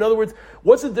David. In other words,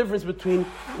 what's the difference between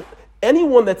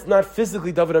anyone that's not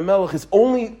physically David HaMelech is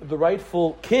only the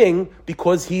rightful king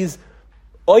because he's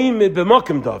Oymid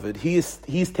b'makim David.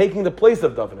 He's taking the place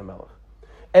of David HaMelech.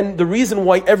 And the reason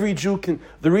why the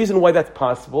reason why that's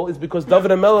possible is because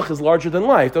David HaMelech is larger than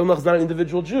life. David HaMelech is not an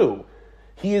individual Jew.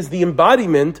 He is the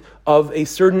embodiment of a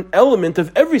certain element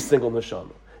of every single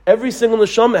neshama. Every single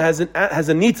neshama has a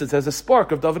nitzitz, has a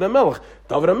spark of David HaMelech.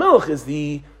 David HaMelech is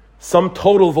the sum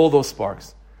total of all those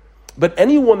sparks. But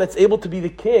anyone that's able to be the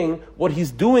king, what he's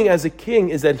doing as a king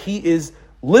is that he is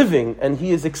living and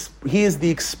he is the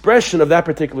expression of that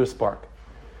particular spark.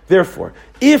 Therefore,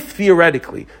 if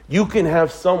theoretically you can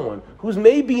have someone who's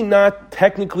maybe not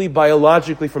technically,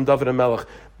 biologically from David HaMelech,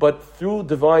 but through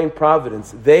divine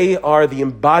providence, they are the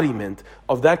embodiment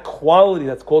of that quality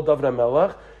that's called David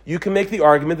HaMelech, you can make the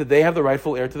argument that they have the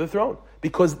rightful heir to the throne.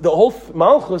 Because the whole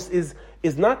Malchus is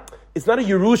not a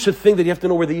Yerusha thing that you have to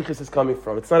know where the Yichus is coming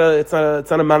from. It's not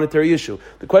a monetary issue.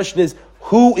 The question is,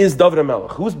 who is David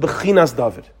HaMelech? Who's Bechinas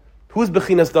David? Who's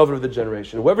Bechinas David of the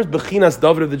generation? Whoever's Bechinas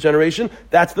David of the generation,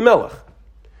 that's the Melech.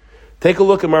 Take a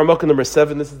look at Marmukah number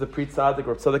 7. This is the Pri Tzaddik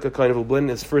or Tzaddik HaKohen of Lublin,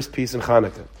 his first piece in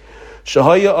Chanukah.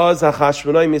 Shahaya az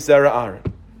ha'chashmonai misera Aaron.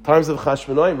 Times of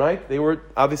Chashmonaim, right? They were,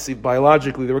 obviously,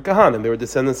 biologically, they were Kahanim. They were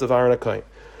descendants of Aaron HaKohen.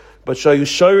 But Shayu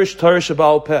Shorish Torah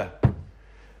Shabal Peh.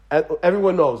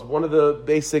 everyone knows one of the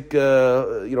basic, sort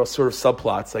of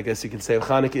subplots, I guess you can say, of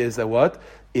Hanukkah is that what?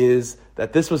 Is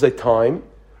that this was a time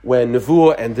when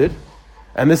Nevuah ended,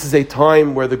 and this is a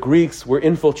time where the Greeks were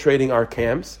infiltrating our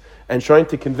camps and trying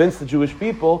to convince the Jewish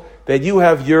people that you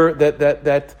have your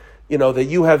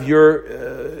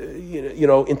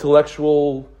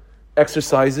intellectual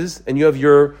exercises and you have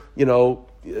your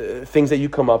things that you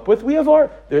come up with. We have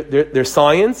there's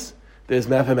science, there's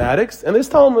mathematics, and there's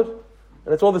Talmud.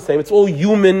 And it's all the same. It's all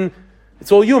human.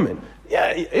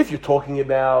 Yeah, if you're talking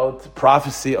about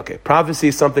prophecy, okay, prophecy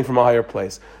is something from a higher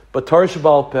place. But Torah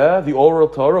Sheba'al Peh, the oral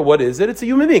Torah, what is it? It's a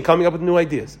human being coming up with new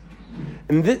ideas.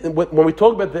 And when we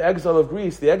talk about the exile of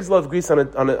Greece on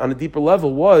a deeper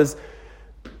level was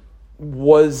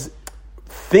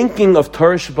thinking of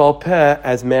Torah Sheba'al Peh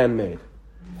as man-made.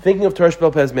 Thinking of Torah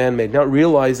Sheba'al Peh as man-made, not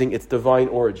realizing its divine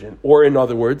origin. Or in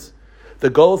other words,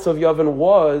 the Golus of Yavin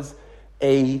was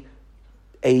a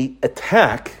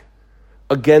attack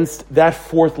against that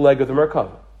fourth leg of the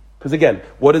Merkava. Because again,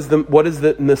 what does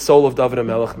the soul of David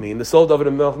HaMelech mean? The soul of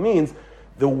David HaMelech means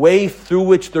the way through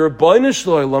which the Rebbeinu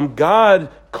Shalom,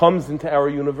 God, comes into our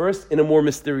universe in a more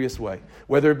mysterious way,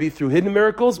 whether it be through hidden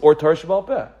miracles or Torah Sheba'al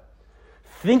Peh.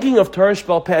 Thinking of Torah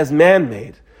Sheba'al Peh as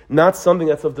man-made, not something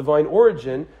that's of divine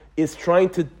origin, is trying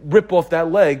to rip off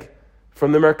that leg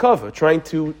from the Merkava, trying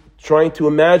to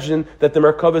imagine that the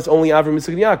Merkava is only Avram,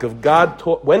 Yitzchak, and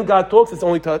Yaakov. When God talks, it's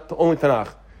only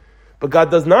Tanakh. But God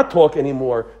does not talk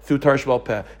anymore through Torah Sheba'al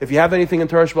Peh. If you have anything in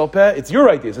Torah Sheba'al Peh, it's your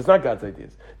ideas, it's not God's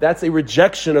ideas. That's a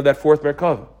rejection of that fourth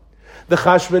Merkava. The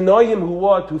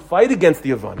Chashmonaim who fight against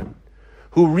the Yavanim,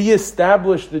 who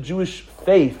reestablished the Jewish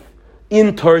faith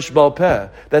in Torah Sheba'al Peh,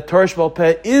 that Torah Sheba'al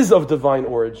Peh is of divine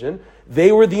origin,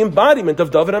 they were the embodiment of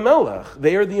David HaMelech.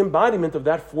 They are the embodiment of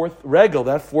that fourth regel,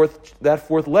 that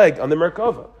fourth leg on the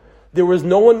Merkava. There was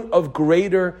no one of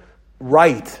greater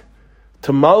right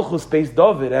to Malchus based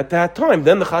David at that time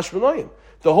than the Chashmonaim.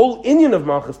 The whole inyan of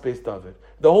Malchus based David,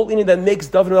 the whole inyan that makes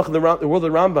David HaMelech in the world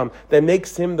of Rambam, that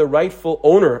makes him the rightful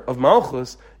owner of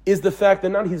Malchus, is the fact that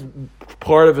not he's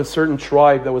part of a certain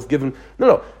tribe that was given.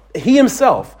 No, he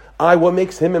himself. What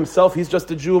makes him himself? He's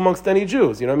just a Jew amongst any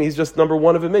Jews. He's just number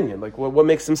one of a minyan. Like, what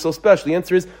makes him so special? The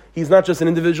answer is, he's not just an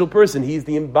individual person. He's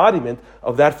the embodiment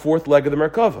of that fourth leg of the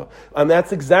Merkava. And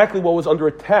that's exactly what was under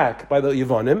attack by the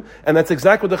Yavanim, and that's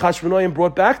exactly what the Chashmonaim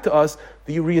brought back to us,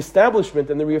 the reestablishment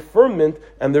and the reaffirmment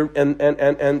and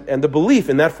the belief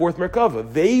in that fourth Merkava.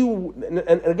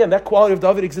 And again, that quality of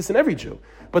David exists in every Jew.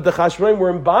 But the Chashmonaim were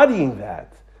embodying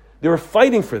that. They were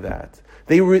fighting for that.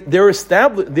 Their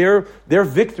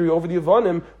victory over the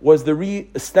Yavanim was the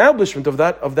re-establishment of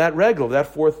that regel, that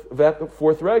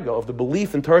fourth regel, of the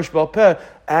belief in Torah Sheba'al Peh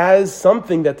as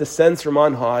something that descends from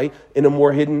on high in a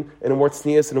more hidden, in a more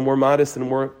tznius, in a more modest, in a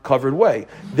more covered way.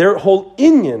 Their whole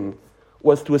inyan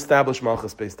was to establish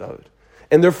Malchus Beis David.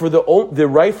 And therefore the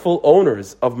rightful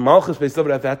owners of Malchus Beis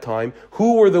David at that time,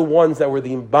 who were the ones that were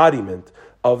the embodiment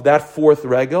of that fourth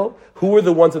regel, who were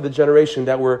the ones of the generation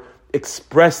that were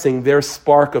expressing their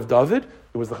spark of David,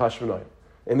 it was the Chashmonaim.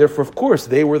 And therefore, of course,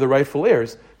 they were the rightful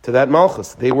heirs to that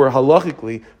Malchus. They were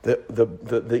halachically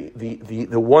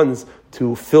the ones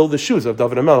to fill the shoes of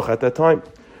David HaMelech at that time.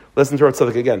 Listen to our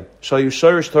tzaddik again. Shal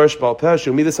yusharish Torah Sheba'al Peh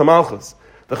shu midas hamalchus.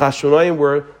 The Chashmonaim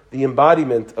were the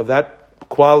embodiment of that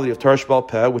quality of Torah Sheba'al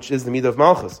Peh, which is the midah of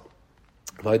Malchus.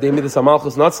 V'ayidei midas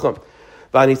hamalchus natzcham.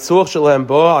 V'anitzurch shelahem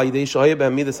bo ayidei shahaya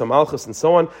b'hem midas hamalchus and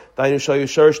so on. Dainu shal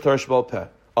yusharish Torah Sheba'al Peh.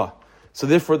 So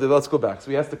therefore, let's go back. So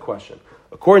we asked the question.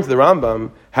 According to the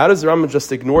Rambam, how does the Rambam just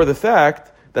ignore the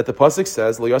fact that the pasuk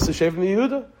says Lo Yaseh Shev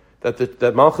Yehuda,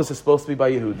 that Malchus is supposed to be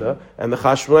by Yehuda, and the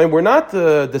Chashmonaim were not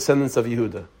the descendants of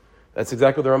Yehuda? That's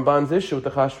exactly the Ramban's issue with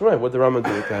the Chashmonaim. What did the Rambam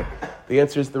do with that? The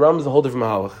answer is the Rambam is a whole different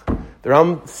mahalach. The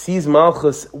Rambam sees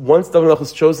Malchus, once David HaMelech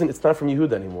is chosen, it's not from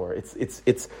Yehuda anymore.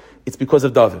 It's because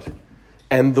of David,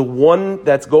 and the one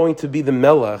that's going to be the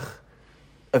Melech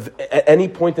at any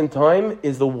point in time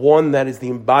is the one that is the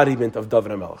embodiment of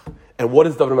David HaMelech. And what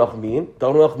does David HaMelech mean?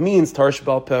 David HaMelech means Torah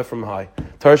Sheba'al Peh from high.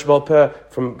 Torah Sheba'al Peh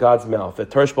from God's mouth. That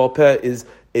Torah Sheba'al Peh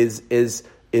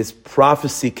is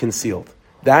prophecy concealed.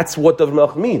 That's what David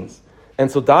HaMelech means. And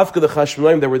so Davka the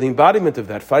Chashmonaim, they were the embodiment of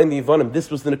that. Fighting the Yavanim,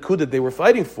 this was the Nakudah they were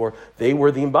fighting for. They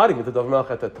were the embodiment of David HaMelech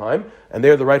at that time, and they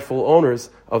are the rightful owners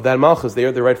of that Malchus. They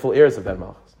are the rightful heirs of that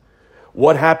Malchus.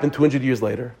 What happened 200 years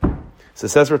later? So it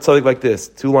says for tzaddik like this,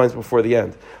 2 lines before the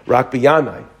end. Rak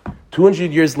b'yanai.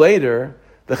 200 years later,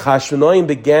 the Chashmonaim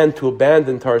began to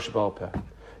abandon Torah Sheba'al Peh.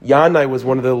 Yanai was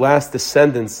one of the last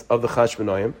descendants of the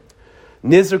Chashmonaim.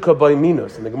 Nizrka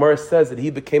b'yaminos, and the Gemara says that he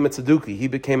became a tzeduki, he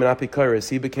became an apikaris,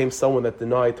 he became someone that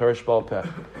denied Torah Sheba'al Peh.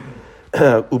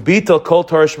 Ubital kol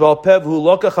Torah shebal peh v'hu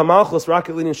lokach hamalchus rak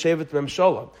elin shevet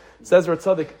memshala. Says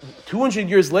Ratzadik, 200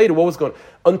 years later, what was going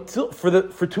on?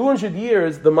 For 200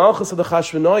 years, the malchus of the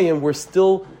Chashmonaim were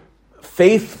still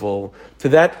faithful to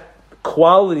that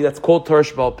quality that's called Torah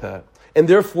shebal peh. And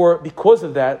therefore, because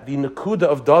of that, the Nakuda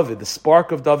of David, the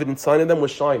spark of David inside of them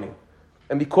was shining.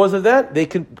 And because of that, they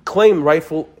could claim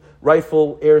rightful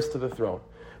heirs to the throne.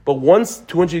 But once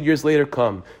 200 years later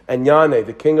come, and Yaneh,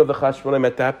 the king of the Chashmonaim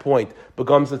at that point,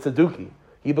 becomes a Tzeduki,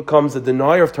 he becomes a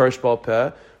denier of Torah shebal peh,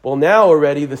 well now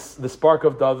already the spark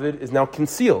of David is now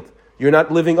concealed. You're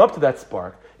not living up to that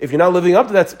spark. If you're not living up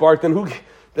to that spark, then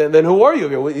who are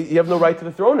you? You have no right to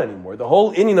the throne anymore. The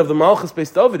whole inyan of the Malchus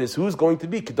Beis David is who's going to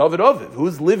be David Aviv,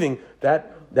 who's living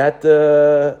that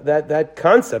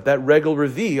concept, that regal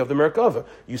revi of the Merkava.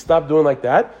 You stop doing like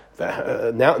that.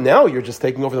 Now you're just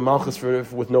taking over the Malchus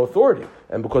with no authority,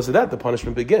 and because of that, the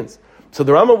punishment begins. So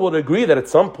the Rambam would agree that at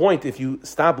some point, if you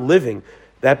stop living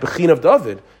that Bechin of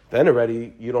David, then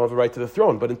already you don't have a right to the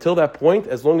throne. But until that point,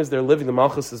 as long as they're living the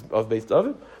Malchus of Beis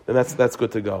David, then that's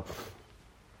good to go.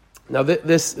 Now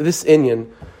this inyan,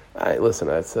 listen,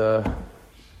 it's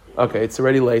okay. It's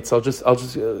already late, so I'll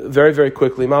just very very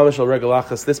quickly. Mamash al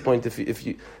regalachas. This point, if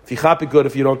you chop it good,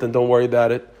 if you don't, then don't worry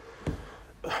about it.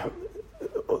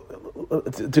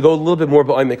 To go a little bit more,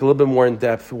 but I make a little bit more in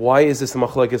depth. Why is this a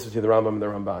machlokes between the Rambam and the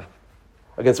Ramban?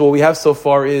 Again, so what we have so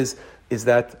far is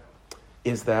that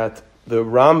the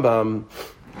Rambam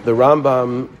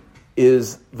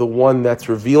is the one that's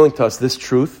revealing to us this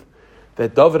truth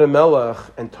that David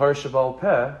HaMelech and Torah shebal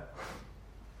peh,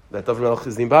 that David HaMelech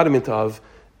is the embodiment of,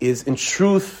 is in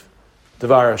truth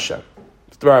Dvar Hashem.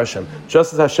 Dvar Hashem.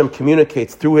 Just as Hashem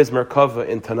communicates through His Merkava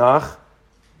in Tanakh,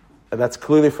 and that's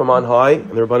clearly from on high,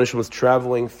 and the Rebbeinu Shem was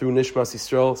traveling through Nishmas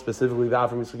Yisrael, specifically the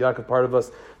Avram Yitzchak Yaakov part of us,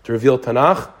 to reveal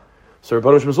Tanakh. So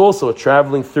Rebbeinu Shem was also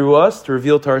traveling through us to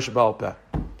reveal Torah shebal peh.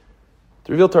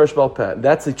 To reveal Torah shebal peh.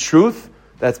 That's a truth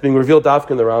that's being revealed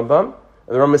after in the Rambam,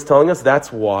 and the Rambam is telling us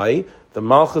that's why the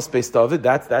Malchus Beis David,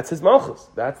 that's his Malchus.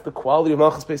 That's the quality of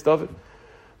Malchus Beis David.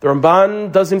 The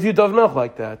Ramban doesn't view David Melech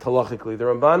like that, halachically. The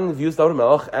Ramban views David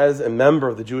Melech as a member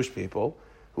of the Jewish people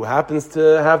who happens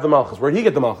to have the Malchus. Where did he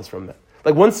get the Malchus from then?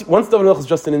 Like once David Melech is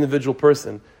just an individual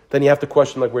person, then you have to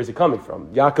question where's he coming from?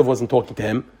 Yaakov wasn't talking to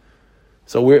him.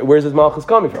 So where's his Malchus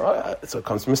coming from? So it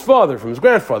comes from his father, from his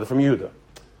grandfather, from Yehuda.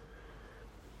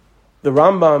 The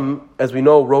Rambam, as we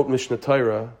know, wrote Mishnah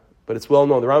Torah, but it's well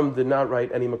known, the Rambam did not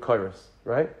write any Makairos,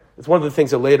 right? It's one of the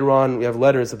things that later on, we have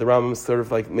letters that the Rambam sort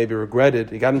of like maybe regretted.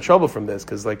 He got in trouble from this,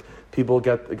 because like people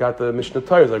got the Mishnah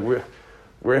Torah, like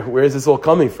where is this all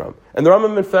coming from? And the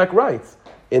Rambam in fact writes,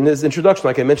 in his introduction,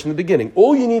 like I mentioned in the beginning,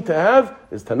 all you need to have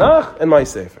is Tanakh and My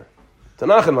Sefer.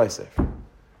 Tanakh and My Sefer.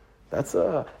 That's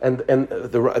and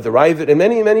the Ravid and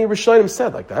many Rishonim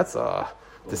said like that's to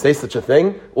say such a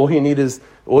thing. All you need is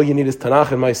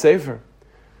Tanakh and My Sefer.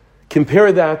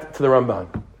 Compare that to the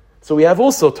Ramban. So we have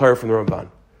also Torah from the Ramban.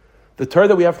 The Torah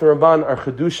that we have from the Ramban are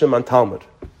Chedushim on Talmud,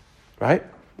 right?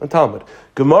 On Talmud.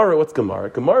 Gemara, what's Gemara?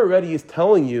 Gemara already is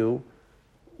telling you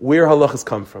where halachas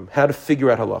come from, how to figure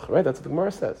out halacha, right? That's what the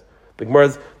Gemara says. The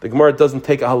Gemara doesn't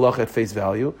take a halacha at face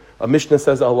value. A Mishnah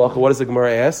says a halacha. What does the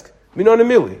Gemara ask? Minon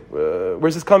Emili.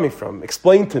 Where's this coming from?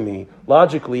 Explain to me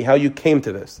logically how you came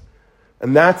to this.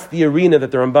 And that's the arena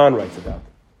that the Ramban writes about.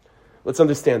 Let's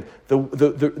understand. The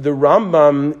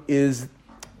Rambam is,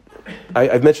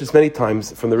 I've mentioned this many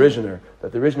times from the Rishner,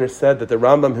 that the Rishner said that the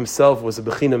Rambam himself was a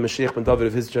Bechina Mashiach ben David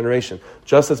of his generation.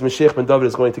 Just as Mashiach ben David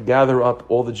is going to gather up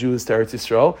all the Jews to Eretz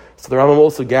Yisrael, so the Rambam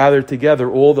also gathered together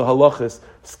all the halachas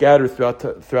scattered throughout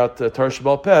Torah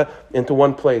shebal peh into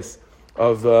one place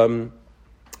of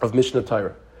Mishnah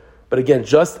Torah. But again,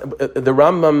 just the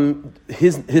Rambam,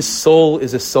 his soul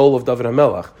is a soul of David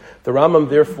HaMelech. The Rambam,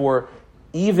 therefore,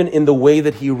 even in the way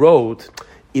that he wrote,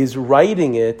 is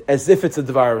writing it as if it's a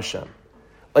Dvar Hashem.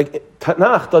 Like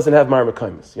Tanakh doesn't have Mar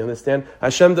Mekaymis. You understand?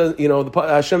 Hashem does.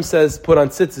 Hashem says put on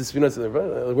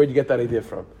tzitzis. Where'd you get that idea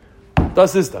from?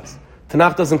 Does.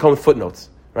 Tanakh doesn't come with footnotes,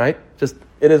 right? Just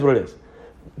it is what it is.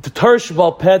 The Torah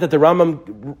shebal peh that the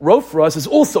Rambam wrote for us is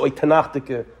also a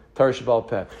Tanakh Torah shebal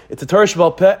peh. It's a Torah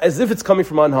shebal peh as if it's coming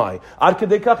from on high. Ad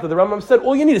kedei kach, the Rambam said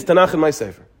all you need is Tanakh and My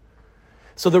Sefer.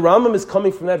 So the Rambam is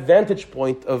coming from that vantage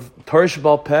point of Torah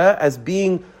shebal peh as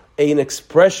being an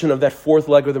expression of that fourth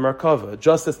leg of the Merkava.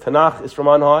 Just as Tanakh is from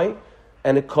on high,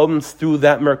 and it comes through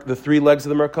the three legs of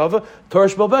the Merkava, Torah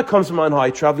shebal peh comes from on high,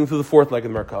 traveling through the fourth leg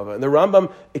of the Merkava. And the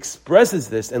Rambam expresses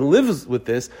this and lives with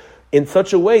this in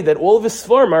such a way that all of his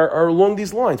svarim are along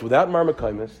these lines, without Mar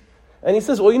Mekaymis. And he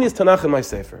says, all you need is Tanakh and My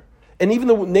Sefer. And even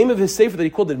the name of his Sefer that he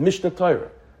called it, Mishnah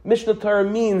Torah. Mishnah Torah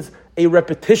means a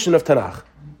repetition of Tanakh.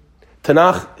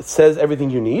 Tanakh says everything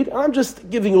you need. I'm just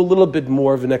giving you a little bit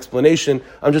more of an explanation.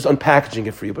 I'm just unpackaging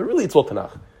it for you. But really, it's all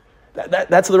Tanakh.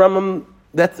 That's the Rambam.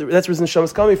 That's where his neshama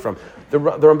is coming from. The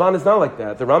Ramban is not like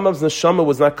that. The Rambam's neshama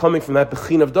was not coming from that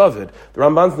bechina of David. The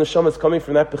Ramban's neshama is coming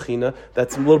from that bechina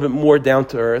that's a little bit more down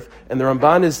to earth. And the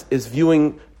Ramban is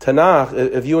viewing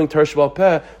Tanakh, viewing Torah Sheba'al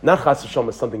Peh, not Chas v'Shalom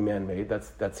as something man-made.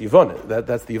 That's Yivonim.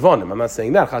 That's the Yivonim. I'm not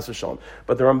saying that Chas v'Shalom.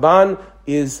 But the Ramban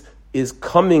is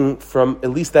coming from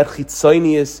at least that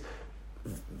chitzonius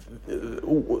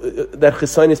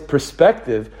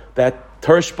perspective that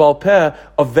Torah Sheba'al Peh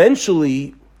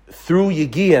eventually, through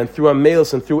Yigia and through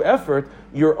Amelos and through effort,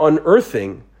 you're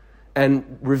unearthing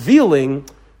and revealing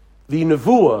the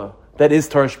nevuah that is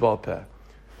Torah Sheba'al Peh.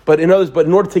 But in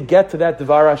order to get to that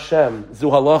Devar Hashem, Zu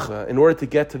Halacha, in order to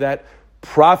get to that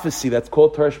prophecy that's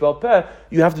called Torah Sheba'al Peh,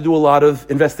 you have to do a lot of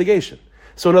investigation.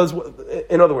 So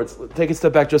in other words, take a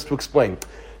step back just to explain.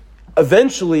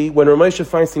 Eventually, when Ramesha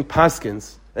Feinstein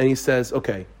paskins, and he says,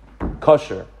 okay,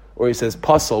 kosher, or he says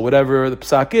puzzle, whatever the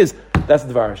psak is, that's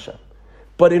Devar Hashem.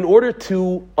 But in order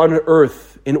to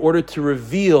unearth, in order to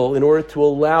reveal, in order to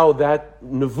allow that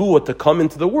nevuah to come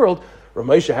into the world,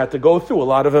 Ramesha had to go through a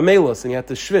lot of amelos, and he had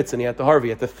to schwitz, and he had to harvey, he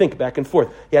had to think back and forth.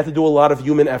 He had to do a lot of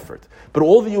human effort. But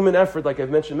all the human effort, like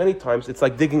I've mentioned many times, it's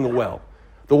like digging a well.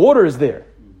 The water is there.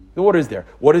 The water is there.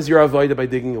 What is your avodah by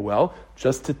digging a well?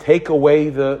 Just to take away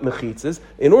the mechitzas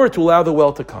in order to allow the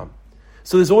well to come.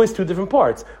 So there's always two different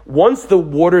parts. Once the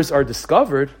waters are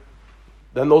discovered,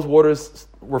 then those waters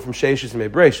were from Sheishis and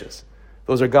Mebreshis.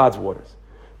 Those are God's waters.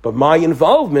 But my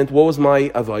involvement, what was my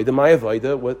avodah? My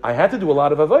avodah was, I had to do a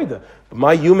lot of avodah. But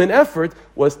my human effort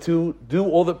was to do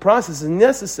all the processes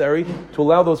necessary to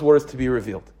allow those waters to be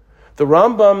revealed. The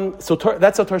Rambam,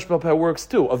 that's how Torah Sheba'al Peh works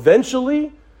too.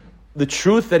 Eventually, the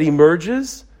truth that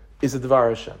emerges is the Devar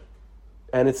Hashem.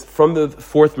 And it's from the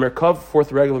fourth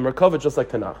regular Merkava, just like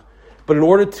Tanakh. But in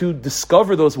order to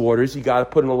discover those waters, you got to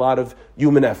put in a lot of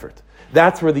human effort.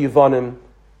 That's where the Yevonim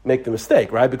make the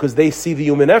mistake, right? Because they see the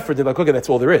human effort, they're like, okay, that's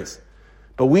all there is.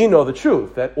 But we know the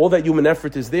truth, that all that human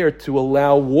effort is there to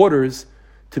allow waters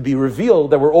to be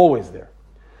revealed that were always there.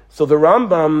 So the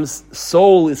Rambam's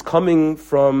soul is coming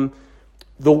from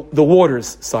the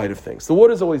waters side of things. The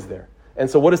water's always there. And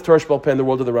so what is Torah Sheba'al Peh in the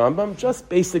world of the Rambam? Just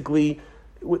basically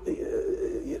an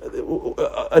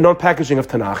unpackaging of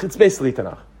Tanakh. It's basically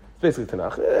Tanakh.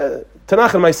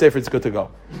 Tanakh and my Sefer, it's good to go.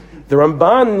 The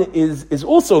Ramban is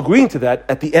also agreeing to that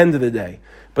at the end of the day.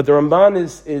 But the Ramban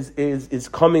is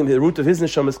coming, the root of his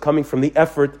neshama is coming from the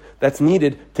effort that's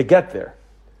needed to get there.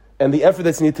 And the effort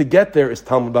that's needed to get there is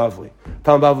Talmud Bavli.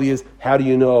 Talmud Bavli is, how do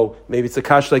you know? Maybe it's a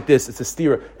kash like this, it's a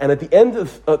stira. And at the end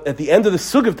of the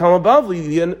sug of Talmud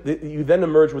Bavli, you then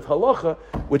emerge with halacha,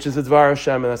 which is the Dvar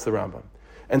Hashem, and that's the Rambam.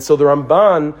 And so the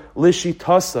Ramban, Lishi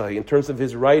Tasai, in terms of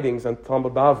his writings on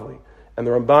Talmud Bavli, and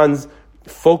the Ramban's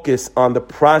focus on the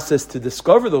process to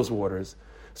discover those waters.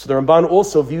 So the Ramban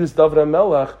also views David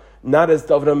HaMelech not as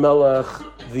David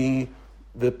HaMelech,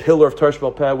 the pillar of Torah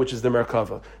Sheba'al Peh, which is the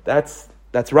Merkava. That's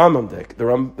Rambam-dik. The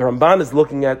Ramban is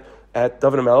looking at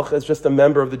David HaMelech as just a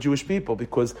member of the Jewish people,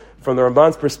 because from the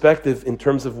Ramban's perspective, in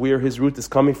terms of where his root is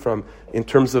coming from, in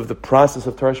terms of the process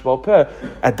of Torah Sheba'al Peh,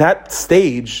 at that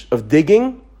stage of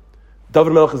digging,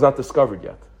 David HaMelech is not discovered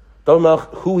yet. David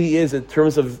HaMelech, who he is in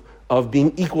terms of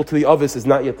being equal to the Avis, is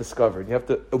not yet discovered. You have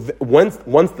to, once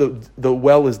the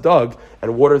well is dug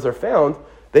and waters are found,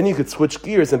 then you could switch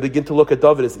gears and begin to look at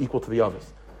David as equal to the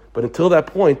Avis. But until that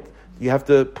point, you have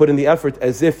to put in the effort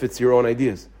as if it's your own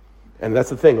ideas. And that's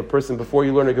the thing. A person, before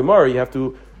you learn a Gemara, you have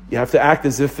to act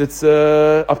as if it's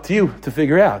up to you to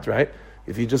figure out, right?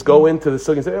 If you just go into the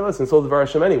sugya and say, hey, listen, it's all Devar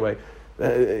Hashem anyway,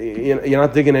 you're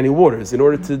not digging any waters. In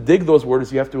order to dig those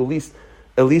waters, you have to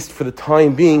at least for the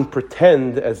time being,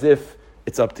 pretend as if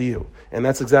it's up to you. And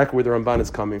that's exactly where the Ramban is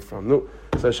coming from.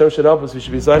 So Hashem should help us. We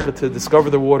should be zeicha to discover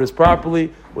the waters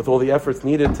properly, with all the efforts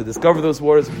needed to discover those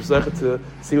waters. We should be zeicha to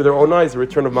see with our own eyes the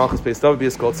return of Malchus Beis David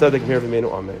is called Tzedek Meir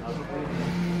V'Meinu Amen.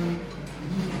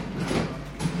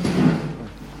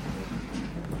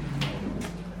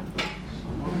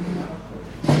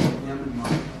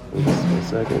 Just a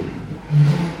second.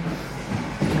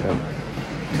 Okay.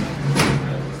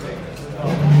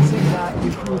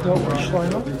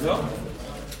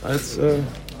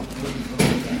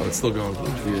 It's still going.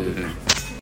 Yeah.